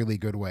 but in a really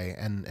good way,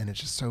 and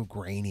it's just so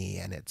grainy,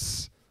 and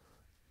it's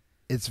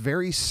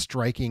very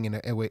striking in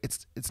a way.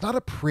 It's not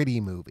a pretty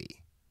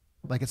movie,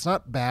 like it's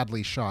not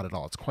badly shot at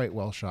all. It's quite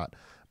well shot,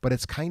 but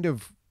it's kind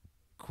of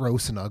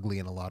gross and ugly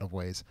in a lot of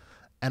ways,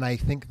 and I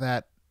think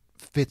that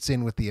fits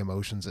in with the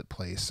emotions it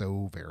plays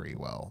so very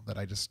well that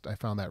I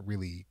found that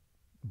really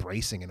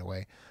bracing in a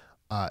way,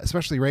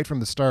 especially right from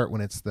the start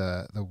when it's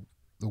the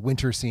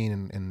winter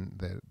scene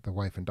and the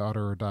wife and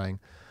daughter are dying,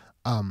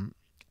 and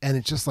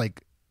it's just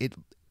like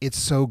it's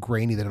so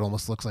grainy that it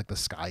almost looks like the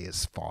sky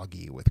is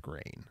foggy with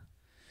grain.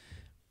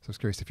 So I was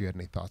curious if you had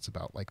any thoughts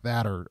about like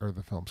that or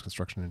the film's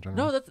construction in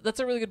general. No, that's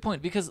a really good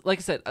point because, like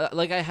I said,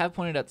 like I have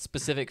pointed out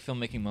specific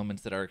filmmaking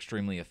moments that are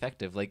extremely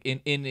effective. Like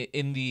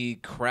in the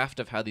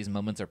craft of how these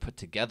moments are put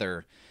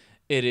together,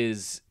 it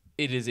is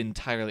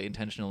entirely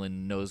intentional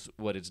and knows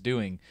what it's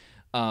doing.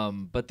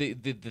 But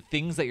the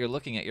things that you're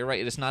looking at, you're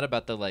right. It's not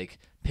about the like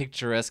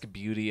picturesque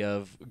beauty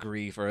of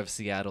grief or of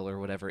Seattle or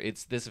whatever.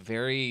 It's this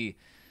very,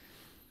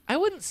 I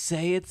wouldn't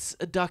say it's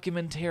a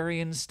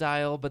documentarian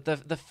style, but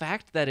the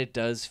fact that it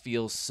does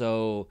feel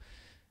so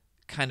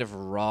kind of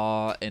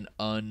raw and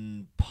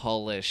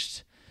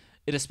unpolished,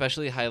 it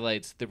especially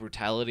highlights the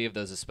brutality of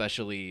those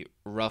especially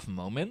rough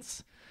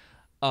moments.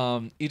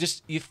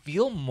 You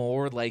feel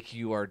more like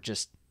you are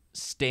just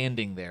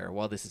standing there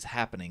while this is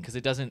happening because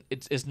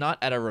it's not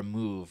at a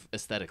remove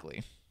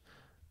aesthetically.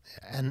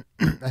 And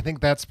I think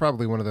that's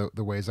probably one of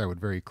the ways I would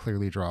very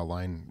clearly draw a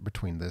line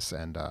between this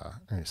and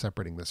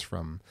separating this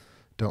from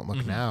Don't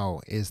Look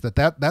Now is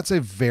that's a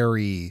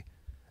very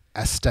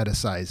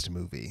aestheticized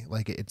movie.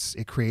 Like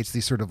it creates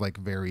these sort of like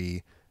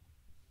very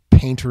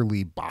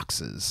painterly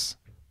boxes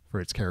for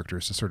its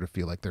characters to sort of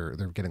feel like they're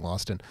getting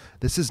lost in.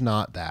 This is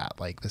not that.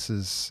 Like this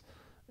is,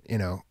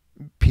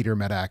 Peter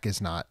Medak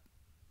is not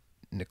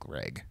Nick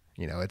Reg.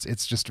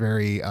 It's just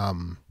very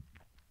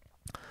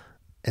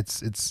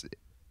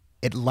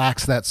it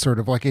lacks that sort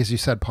of, like as you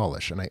said,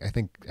 polish, and I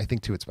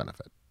think to its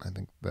benefit. I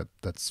think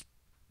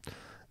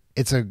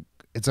it's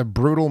a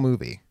brutal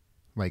movie,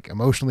 like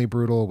emotionally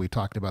brutal. We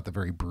talked about the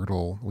very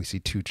brutal. We see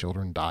 2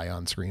 children die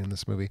on screen in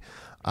this movie,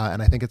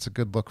 and I think it's a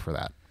good look for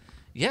that.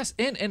 Yes,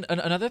 and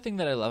another thing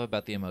that I love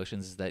about the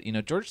emotions is that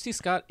George C.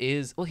 Scott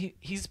is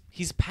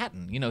he's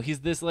Patton.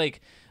 He's this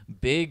like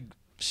big,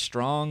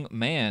 strong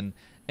man.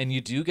 And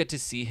you do get to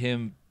see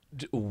him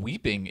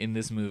weeping in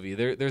this movie.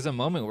 There's a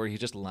moment where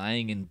he's just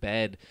lying in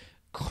bed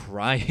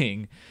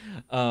crying,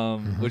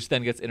 which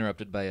then gets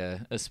interrupted by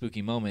a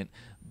spooky moment.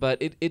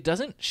 But it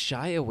doesn't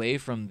shy away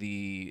from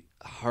the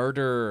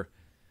harder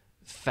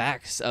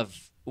facts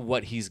of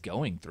what he's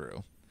going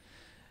through.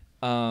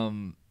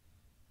 And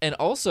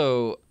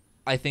also,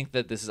 I think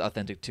that this is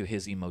authentic to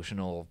his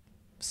emotional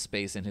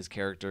space in his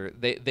character.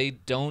 They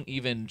don't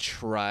even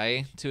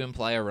try to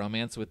imply a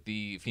romance with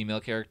the female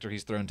character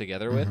he's thrown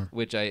together with,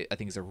 which I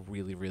think is a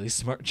really, really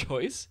smart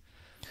choice.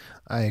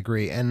 I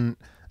agree. And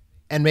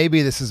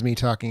maybe this is me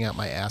talking out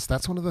my ass.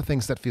 That's one of the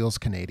things that feels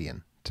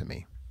Canadian to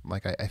me.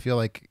 Like I feel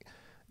like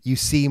you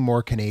see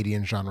more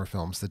Canadian genre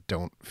films that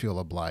don't feel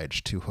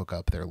obliged to hook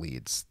up their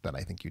leads than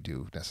I think you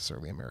do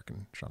necessarily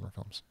American genre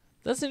films.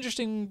 That's an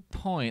interesting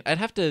point. I'd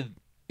have to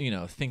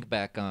think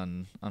back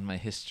on my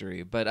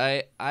history, but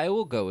I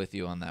will go with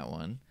you on that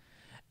one.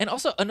 And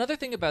also another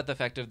thing about the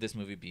fact of this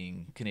movie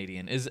being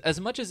Canadian is as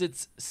much as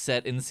it's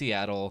set in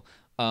Seattle,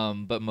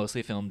 but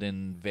mostly filmed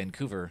in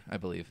Vancouver, I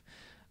believe.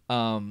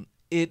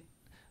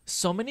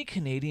 So many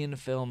Canadian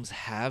films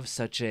have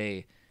such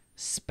a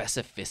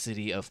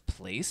specificity of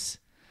place,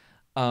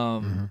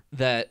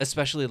 that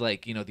especially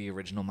like, the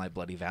original My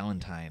Bloody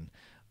Valentine,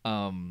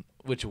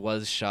 which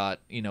was shot,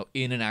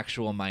 in an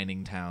actual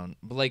mining town.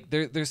 But like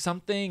there's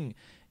something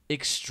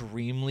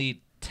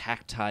extremely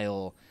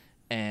tactile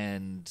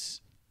and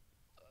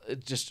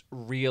just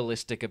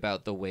realistic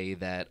about the way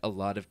that a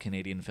lot of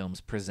Canadian films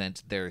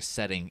present their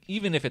setting,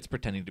 even if it's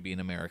pretending to be in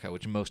America,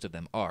 which most of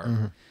them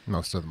are.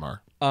 Most of them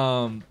are.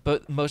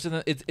 But most of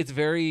them, it's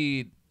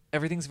very,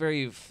 everything's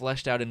very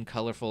fleshed out and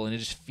colorful, and it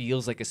just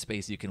feels like a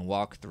space you can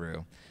walk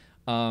through.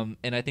 And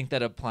I think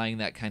that applying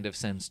that kind of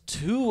sense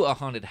to a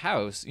haunted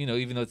house,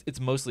 even though it's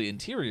mostly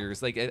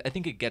interiors, like I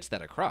think it gets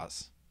that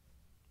across.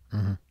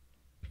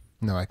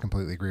 No, I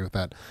completely agree with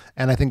that.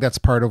 And I think that's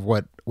part of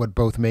what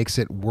both makes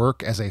it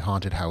work as a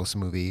haunted house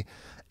movie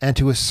and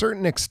to a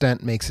certain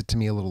extent makes it to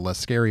me a little less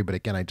scary. But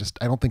again, I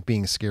don't think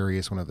being scary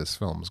is one of this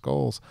film's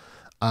goals.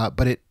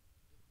 But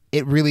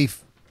it really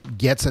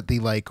gets at the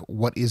like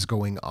what is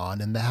going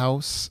on in the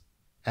house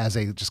as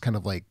a just kind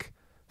of like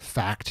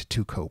fact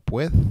to cope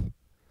with,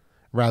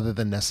 rather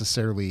than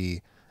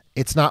necessarily.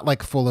 It's not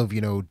like full of,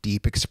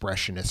 deep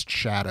expressionist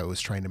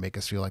shadows trying to make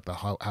us feel like the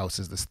house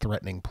is this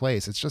threatening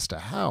place. It's just a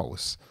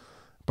house,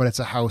 but it's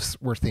a house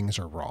where things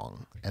are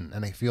wrong. And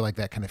I feel like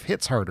that kind of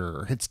hits harder,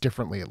 or hits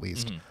differently at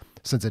least,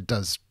 since it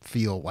does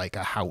feel like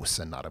a house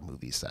and not a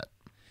movie set.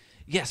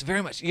 Yes,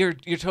 very much. You're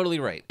totally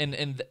right.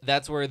 And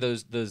that's where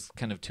those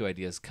kind of two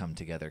ideas come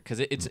together,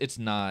 because it's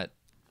not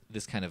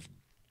this kind of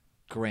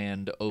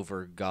grand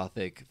over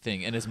gothic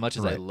thing. And as much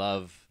as I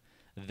love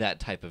that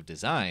type of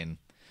design,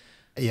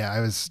 yeah, I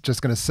was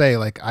just going to say,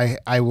 like,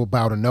 I will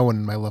bow to no one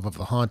in my love of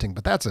The Haunting,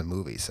 but that's a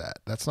movie set.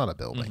 That's not a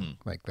building.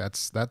 Like,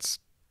 that's a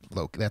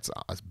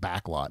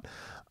backlot.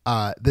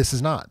 This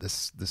is not.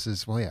 This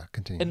is, well, yeah,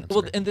 continue.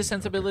 And this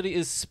sensibility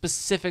is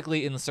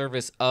specifically in the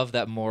service of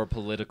that more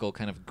political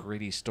kind of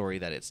gritty story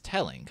that it's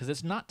telling, because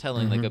it's not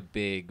telling like a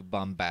big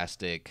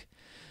bombastic,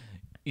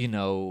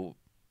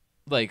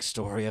 like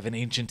story of an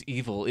ancient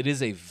evil. It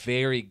is a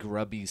very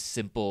grubby,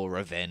 simple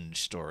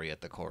revenge story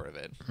at the core of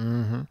it.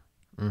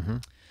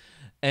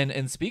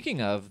 And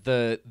speaking of,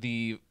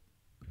 the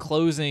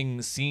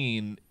closing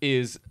scene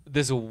is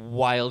this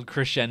wild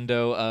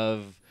crescendo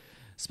of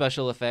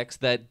special effects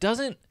that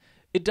doesn't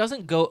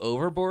go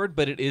overboard,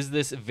 but it is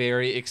this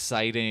very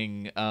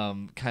exciting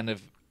kind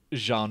of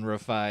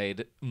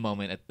genre-fied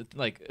moment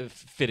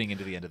fitting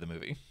into the end of the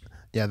movie.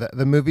 Yeah,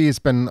 the movie has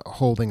been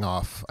holding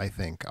off, I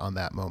think, on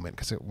that moment,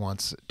 because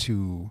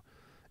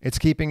it's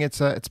keeping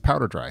its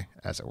powder dry,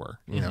 as it were.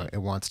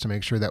 It wants to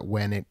make sure that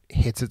when it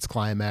hits its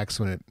climax,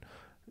 when it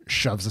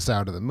shoves us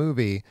out of the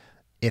movie,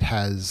 it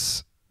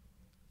has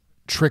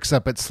tricks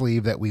up its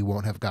sleeve that we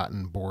won't have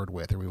gotten bored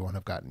with, or we won't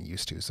have gotten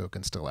used to, so it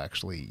can still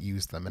actually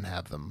use them and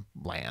have them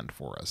land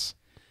for us.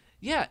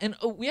 Yeah, and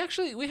we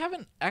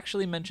haven't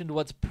actually mentioned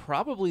what's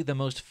probably the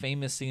most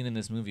famous scene in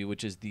this movie,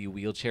 which is the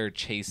wheelchair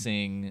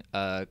chasing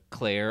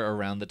Claire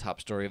around the top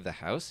story of the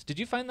house. Did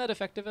you find that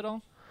effective at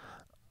all?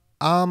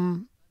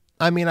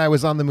 I mean, I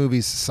was on the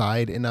movie's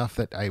side enough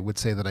that I would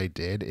say that I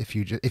did. If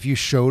you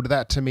showed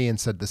that to me and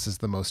said this is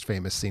the most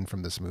famous scene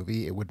from this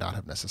movie, it would not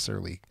have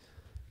necessarily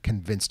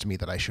convinced me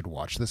that I should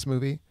watch this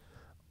movie.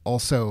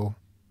 Also,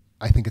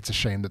 I think it's a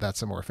shame that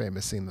that's a more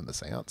famous scene than the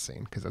seance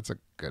scene, because that's a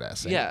good ass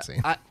seance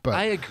scene.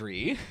 I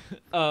agree.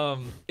 I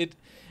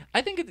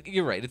think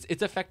you're right.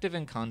 It's effective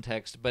in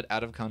context, but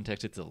out of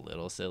context, it's a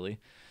little silly.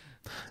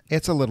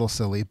 It's a little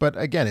silly, but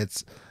again,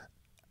 it's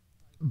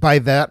by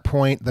that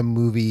point the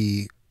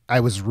movie. I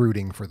was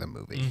rooting for the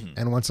movie,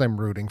 and once I'm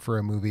rooting for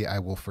a movie, I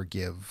will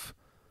forgive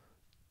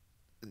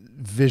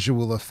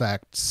visual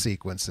effect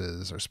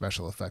sequences or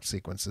special effect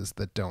sequences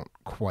that don't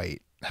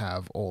quite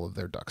have all of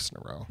their ducks in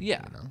a row.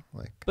 Yeah.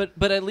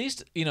 But at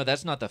least,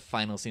 that's not the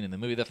final scene in the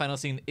movie. The final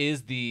scene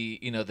is the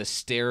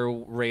stair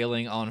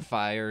railing on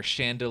fire,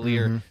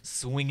 chandelier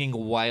swinging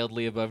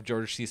wildly above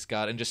George C.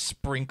 Scott and just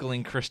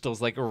sprinkling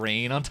crystals like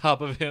rain on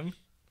top of him.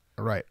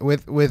 Right.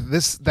 With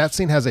this, that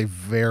scene has a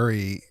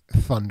very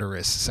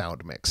thunderous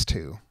sound mix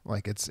too.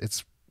 Like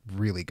it's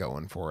really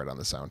going for it on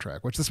the soundtrack,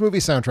 which this movie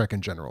soundtrack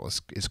in general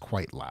is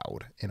quite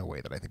loud in a way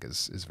that I think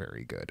is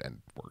very good and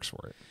works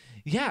for it.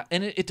 Yeah,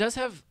 and it does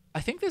have, I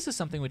think this is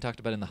something we talked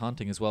about in The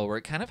Haunting as well, where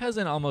it kind of has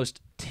an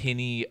almost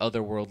tinny,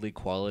 otherworldly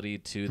quality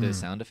to the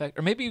sound effect.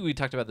 Or maybe we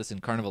talked about this in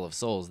Carnival of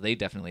Souls. They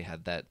definitely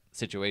had that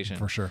situation.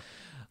 For sure.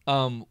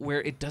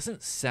 Where it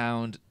doesn't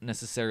sound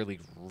necessarily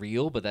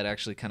real, but that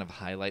actually kind of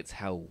highlights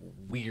how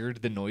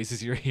weird the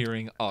noises you're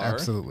hearing are.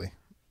 Absolutely.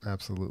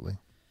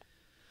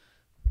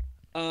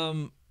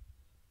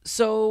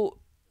 So,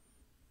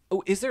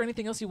 is there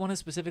anything else you want to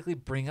specifically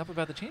bring up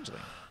about The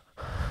Changeling?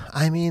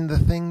 I mean, the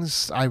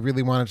things I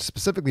really wanted to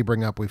specifically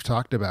bring up, we've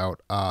talked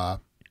about. I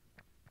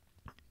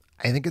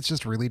think it's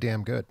just really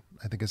damn good.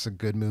 I think it's a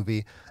good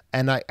movie.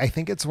 And I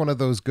think it's one of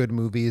those good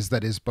movies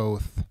that is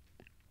both,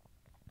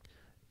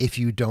 if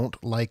you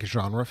don't like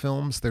genre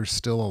films, there's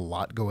still a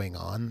lot going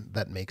on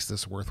that makes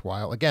this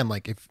worthwhile. Again,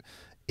 like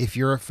if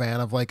you're a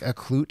fan of like a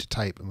Clute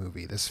type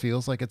movie, this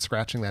feels like it's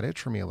scratching that itch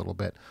for me a little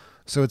bit.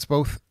 So it's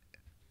both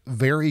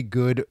very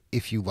good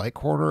if you like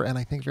horror, and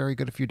I think very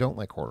good if you don't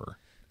like horror.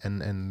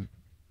 And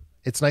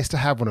it's nice to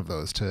have one of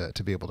those to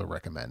be able to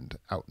recommend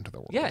out into the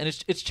world. Yeah, and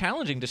it's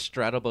challenging to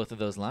straddle both of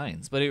those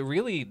lines, but it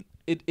really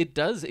it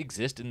does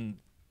exist in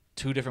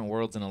two different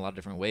worlds in a lot of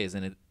different ways,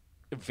 and it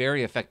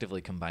very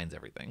effectively combines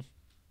everything.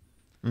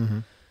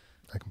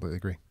 I completely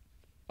agree.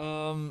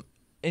 And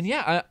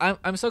yeah,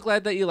 I'm so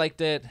glad that you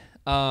liked it.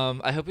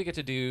 I hope we get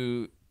to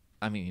do.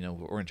 I mean,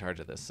 we're in charge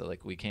of this, so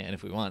like we can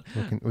if we want.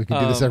 We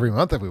can do this every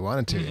month if we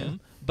wanted to. Yeah.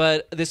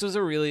 But this was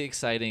a really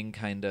exciting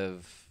kind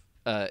of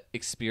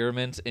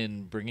experiment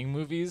in bringing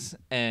movies,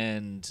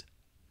 and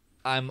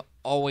I'm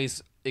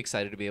always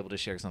excited to be able to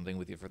share something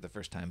with you for the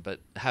first time.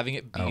 But having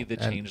it be The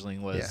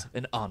Changeling was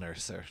an honor,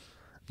 sir.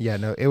 Yeah,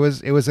 no, it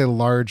was a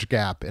large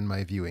gap in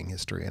my viewing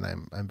history, and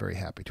I'm very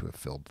happy to have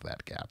filled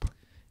that gap.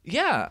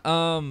 Yeah.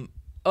 I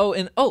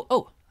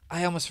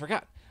almost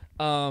forgot.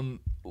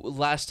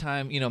 Last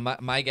time,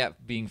 my gap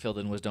being filled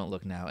in was Don't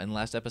Look Now. And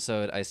last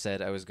episode, I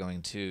said I was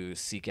going to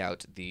seek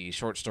out the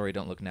short story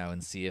Don't Look Now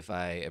and see if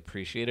I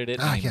appreciated it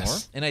anymore.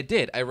 Yes. And I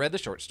did. I read the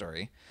short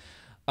story.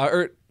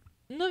 Or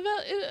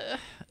novella.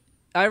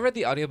 I read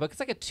the audiobook. It's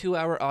like a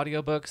 2-hour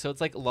audiobook, so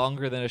it's like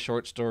longer than a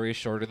short story,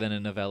 shorter than a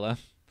novella.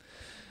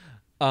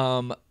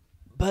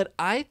 But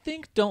I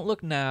think Don't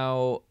Look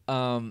Now,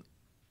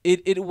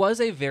 it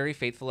was a very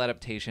faithful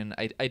adaptation.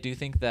 I do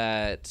think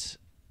that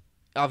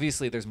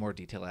obviously there's more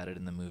detail added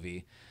in the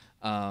movie.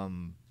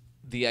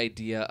 The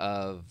idea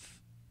of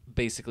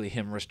basically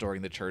him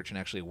restoring the church and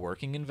actually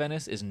working in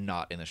Venice is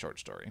not in the short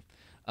story.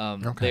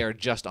 They are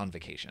just on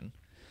vacation.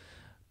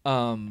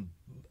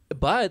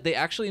 But they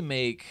actually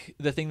make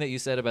the thing that you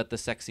said about the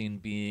sex scene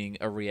being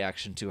a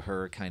reaction to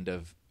her kind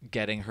of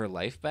getting her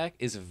life back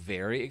is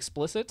very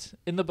explicit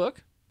in the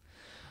book.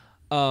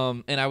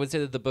 And I would say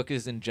that the book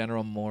is in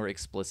general more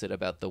explicit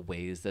about the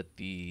ways that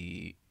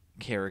the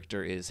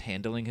character is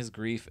handling his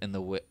grief and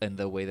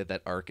the way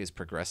that arc is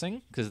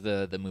progressing, because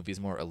the movie's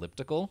more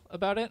elliptical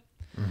about it.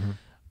 Mm-hmm.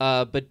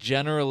 But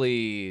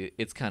generally,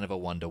 it's kind of a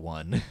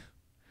 1-to-1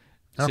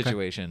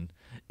 situation.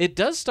 It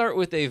does start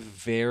with a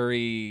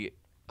very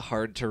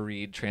hard to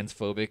read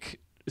transphobic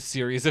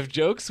series of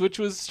jokes, which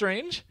was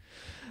strange.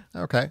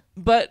 Okay.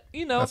 But,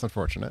 that's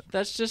unfortunate.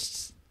 That's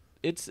just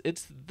it's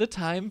the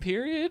time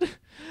period.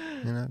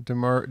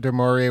 De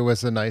Maurier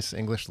was a nice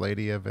English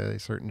lady of a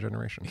certain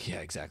generation.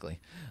 Yeah, exactly.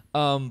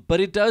 But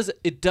it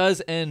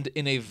does end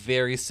in a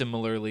very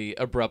similarly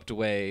abrupt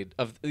way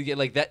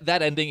like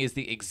that ending is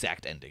the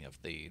exact ending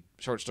of the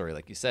short story,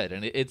 like you said,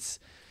 and it's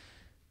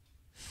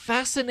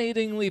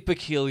fascinatingly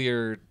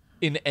peculiar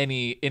in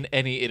any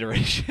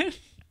iteration.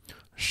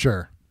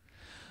 Sure.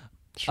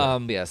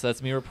 Yeah, so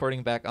that's me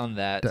reporting back on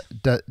that.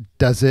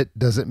 Does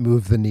it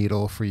move the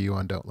needle for you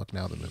on Don't Look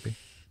Now, the movie?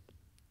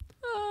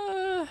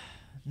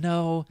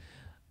 No.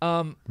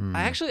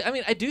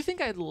 I do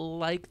think I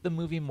like the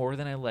movie more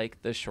than I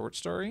like the short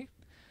story.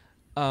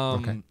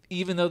 Even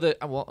though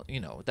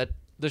that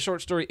the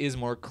short story is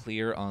more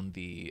clear on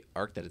the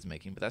arc that it's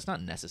making, but that's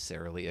not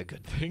necessarily a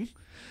good thing.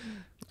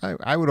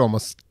 I would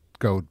almost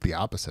go the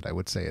opposite. I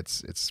would say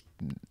it's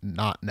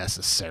not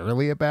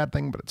necessarily a bad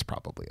thing, but it's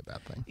probably a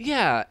bad thing.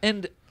 Yeah,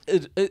 and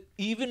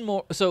even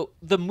more so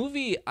the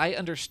movie I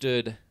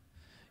understood.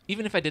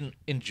 Even if I didn't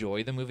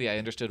enjoy the movie, I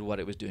understood what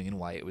it was doing and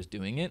why it was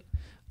doing it.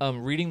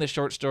 Reading the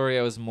short story,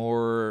 I was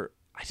more...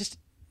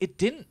 it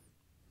didn't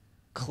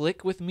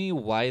click with me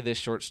why this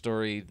short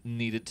story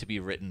needed to be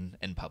written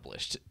and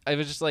published. I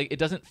was just like, it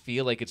doesn't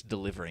feel like it's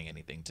delivering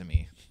anything to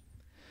me.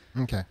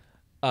 Okay.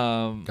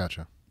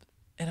 Gotcha.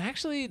 And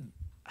actually,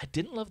 I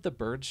didn't love the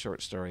Birds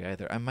short story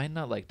either. I might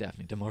not like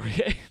Daphne du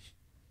Maurier.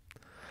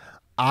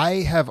 I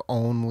have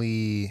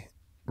only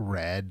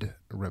read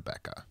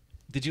Rebecca.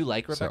 Did you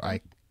like Rebecca? So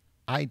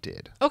I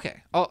did.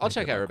 Okay, I'll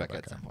check out Rebecca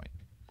at some point.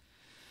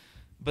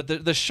 But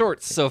the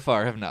shorts so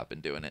far have not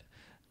been doing it.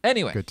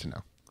 Anyway. Good to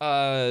know.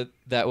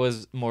 That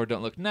was more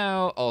Don't Look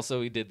Now.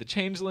 Also, we did The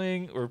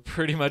Changeling. We're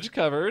pretty much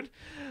covered.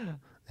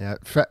 Yeah,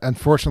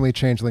 unfortunately,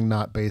 Changeling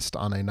not based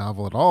on a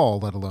novel at all,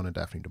 let alone a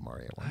Daphne du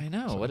Maurier one. I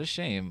know, what a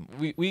shame.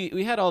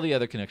 We had all the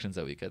other connections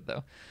that we could,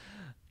 though.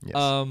 Yes.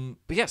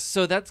 But yes,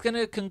 so that's going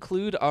to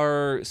conclude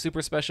our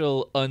super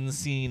special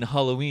Unseen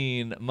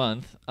Halloween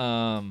month.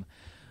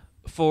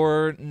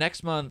 For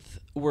next month,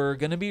 we're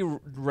going to be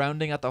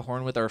rounding out the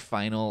horn with our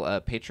final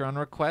Patreon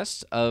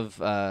request of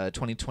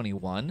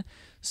 2021.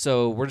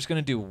 So we're just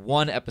going to do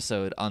one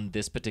episode on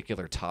this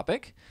particular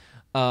topic.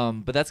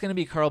 But that's going to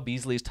be Carl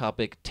Beasley's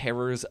topic,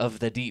 Terrors of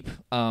the Deep.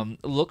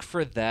 Look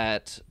for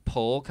that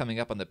poll coming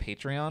up on the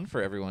Patreon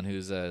for everyone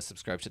who's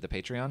subscribed to the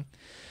Patreon.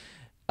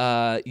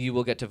 You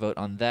will get to vote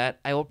on that.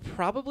 I will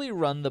probably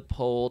run the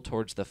poll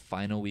towards the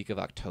final week of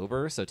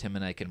October, so Tim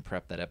and I can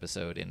prep that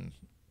episode in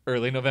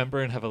early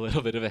November and have a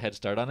little bit of a head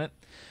start on it.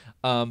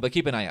 But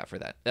keep an eye out for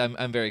that.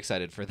 I'm very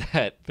excited for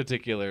that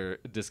particular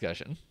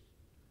discussion.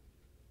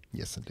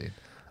 Yes, indeed.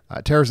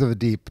 Terrors of the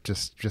Deep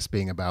just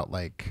being about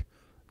like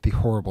the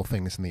horrible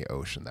things in the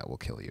ocean that will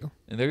kill you.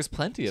 And there's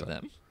plenty of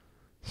them.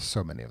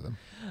 So many of them.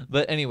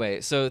 But anyway,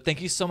 so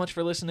thank you so much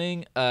for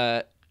listening.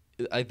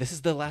 This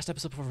is the last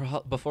episode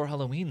before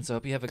Halloween, so I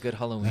hope you have a good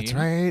Halloween. That's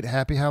right.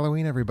 Happy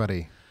Halloween,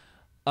 everybody.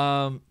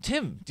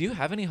 Tim, do you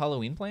have any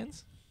Halloween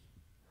plans?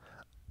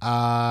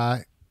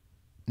 None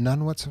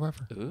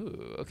whatsoever.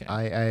 Ooh, okay.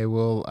 I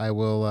will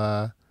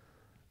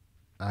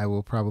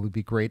probably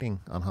be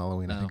grading on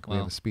Halloween. I think we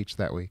have a speech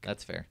that week.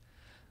 That's fair.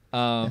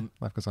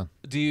 Life goes on.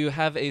 Do you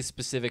have a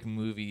specific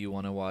movie you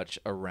want to watch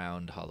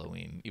around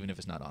Halloween, even if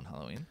it's not on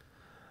Halloween?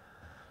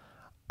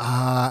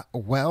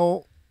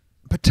 Well,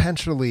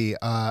 potentially.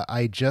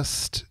 I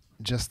just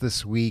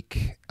this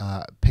week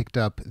picked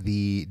up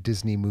the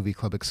Disney Movie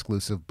Club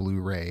exclusive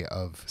Blu-ray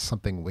of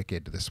Something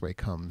Wicked This Way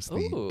Comes,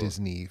 the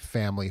Disney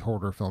family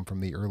horror film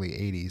from the early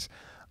 80s.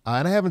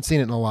 And I haven't seen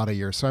it in a lot of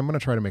years, so I'm going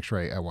to try to make sure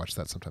I watch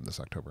that sometime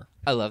this October.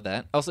 I love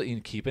that. Also, you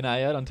can keep an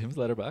eye out on Tim's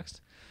Letterboxd.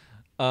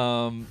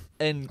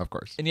 And of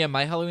course. And yeah,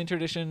 my Halloween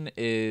tradition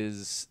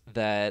is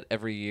that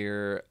every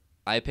year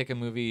I pick a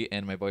movie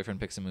and my boyfriend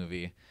picks a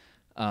movie.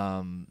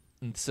 And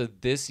so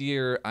this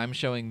year I'm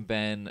showing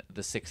Ben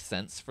The Sixth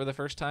Sense for the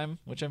first time,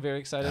 which I'm very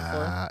excited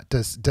for.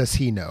 Does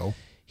he know?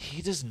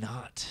 He does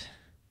not.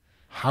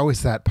 How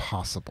is that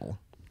possible?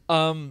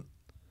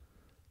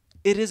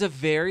 It is a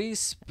very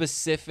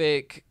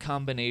specific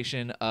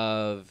combination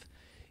of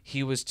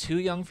he was too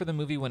young for the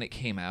movie when it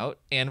came out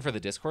and for the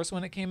discourse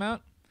when it came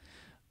out,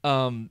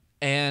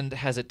 and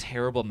has a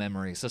terrible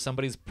memory. So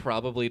somebody's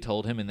probably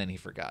told him and then he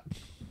forgot.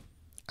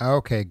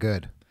 Okay,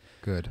 good.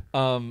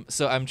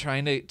 So I'm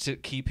trying to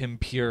keep him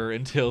pure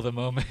until the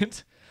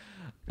moment.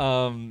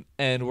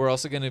 And we're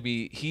also going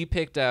to he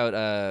picked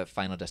out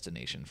Final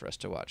Destination for us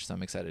to watch. So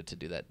I'm excited to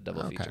do that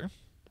double feature.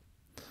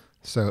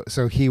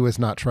 So he was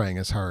not trying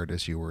as hard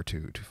as you were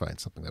to find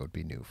something that would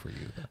be new for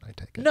you. Then I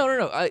take it.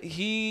 No.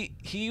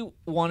 He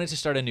wanted to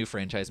start a new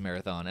franchise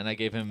marathon, and I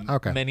gave him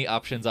many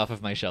options off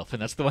of my shelf,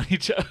 and that's the one he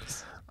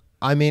chose.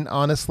 I mean,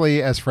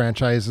 honestly, as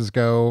franchises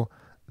go,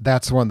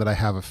 that's one that I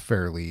have a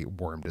fairly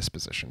warm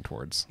disposition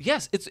towards.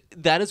 Yes,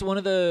 that is one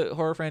of the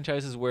horror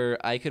franchises where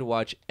I could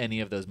watch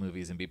any of those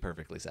movies and be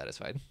perfectly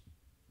satisfied.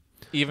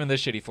 Even the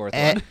shitty fourth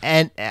one.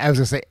 And I was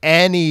gonna say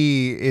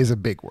any is a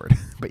big word,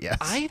 but yes.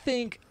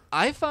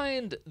 I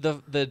find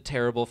the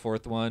terrible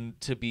fourth one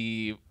to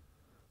be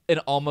an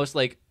almost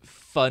like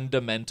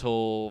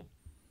fundamental,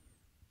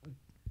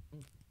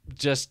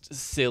 just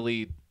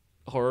silly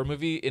horror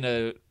movie in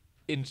a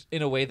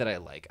way that I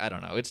like. I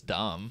don't know. It's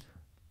dumb.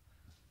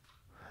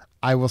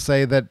 I will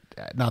say that,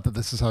 not that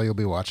this is how you'll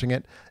be watching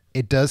it,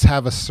 it does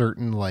have a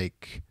certain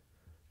like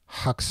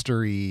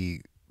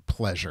huckstery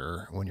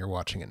pleasure when you're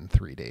watching it in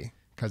 3D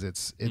because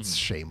it's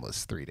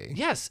shameless 3D.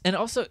 Yes, and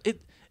also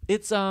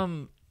it's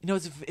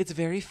it's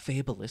very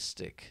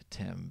fabulistic,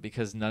 Tim,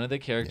 because none of the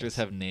characters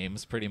have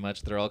names. Pretty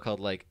much, they're all called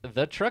like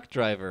the truck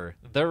driver,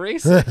 the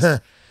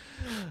racist.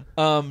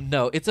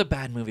 No, it's a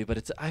bad movie,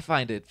 but I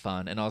find it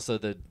fun, and also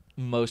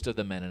most of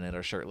the men in it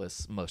are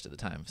shirtless most of the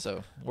time,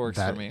 so works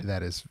for me.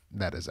 That is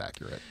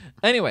accurate.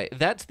 Anyway,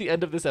 that's the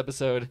end of this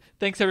episode.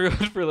 Thanks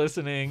everyone for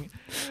listening.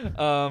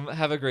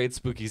 Have a great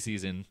spooky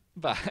season.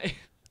 Bye.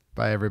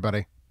 Bye,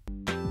 everybody.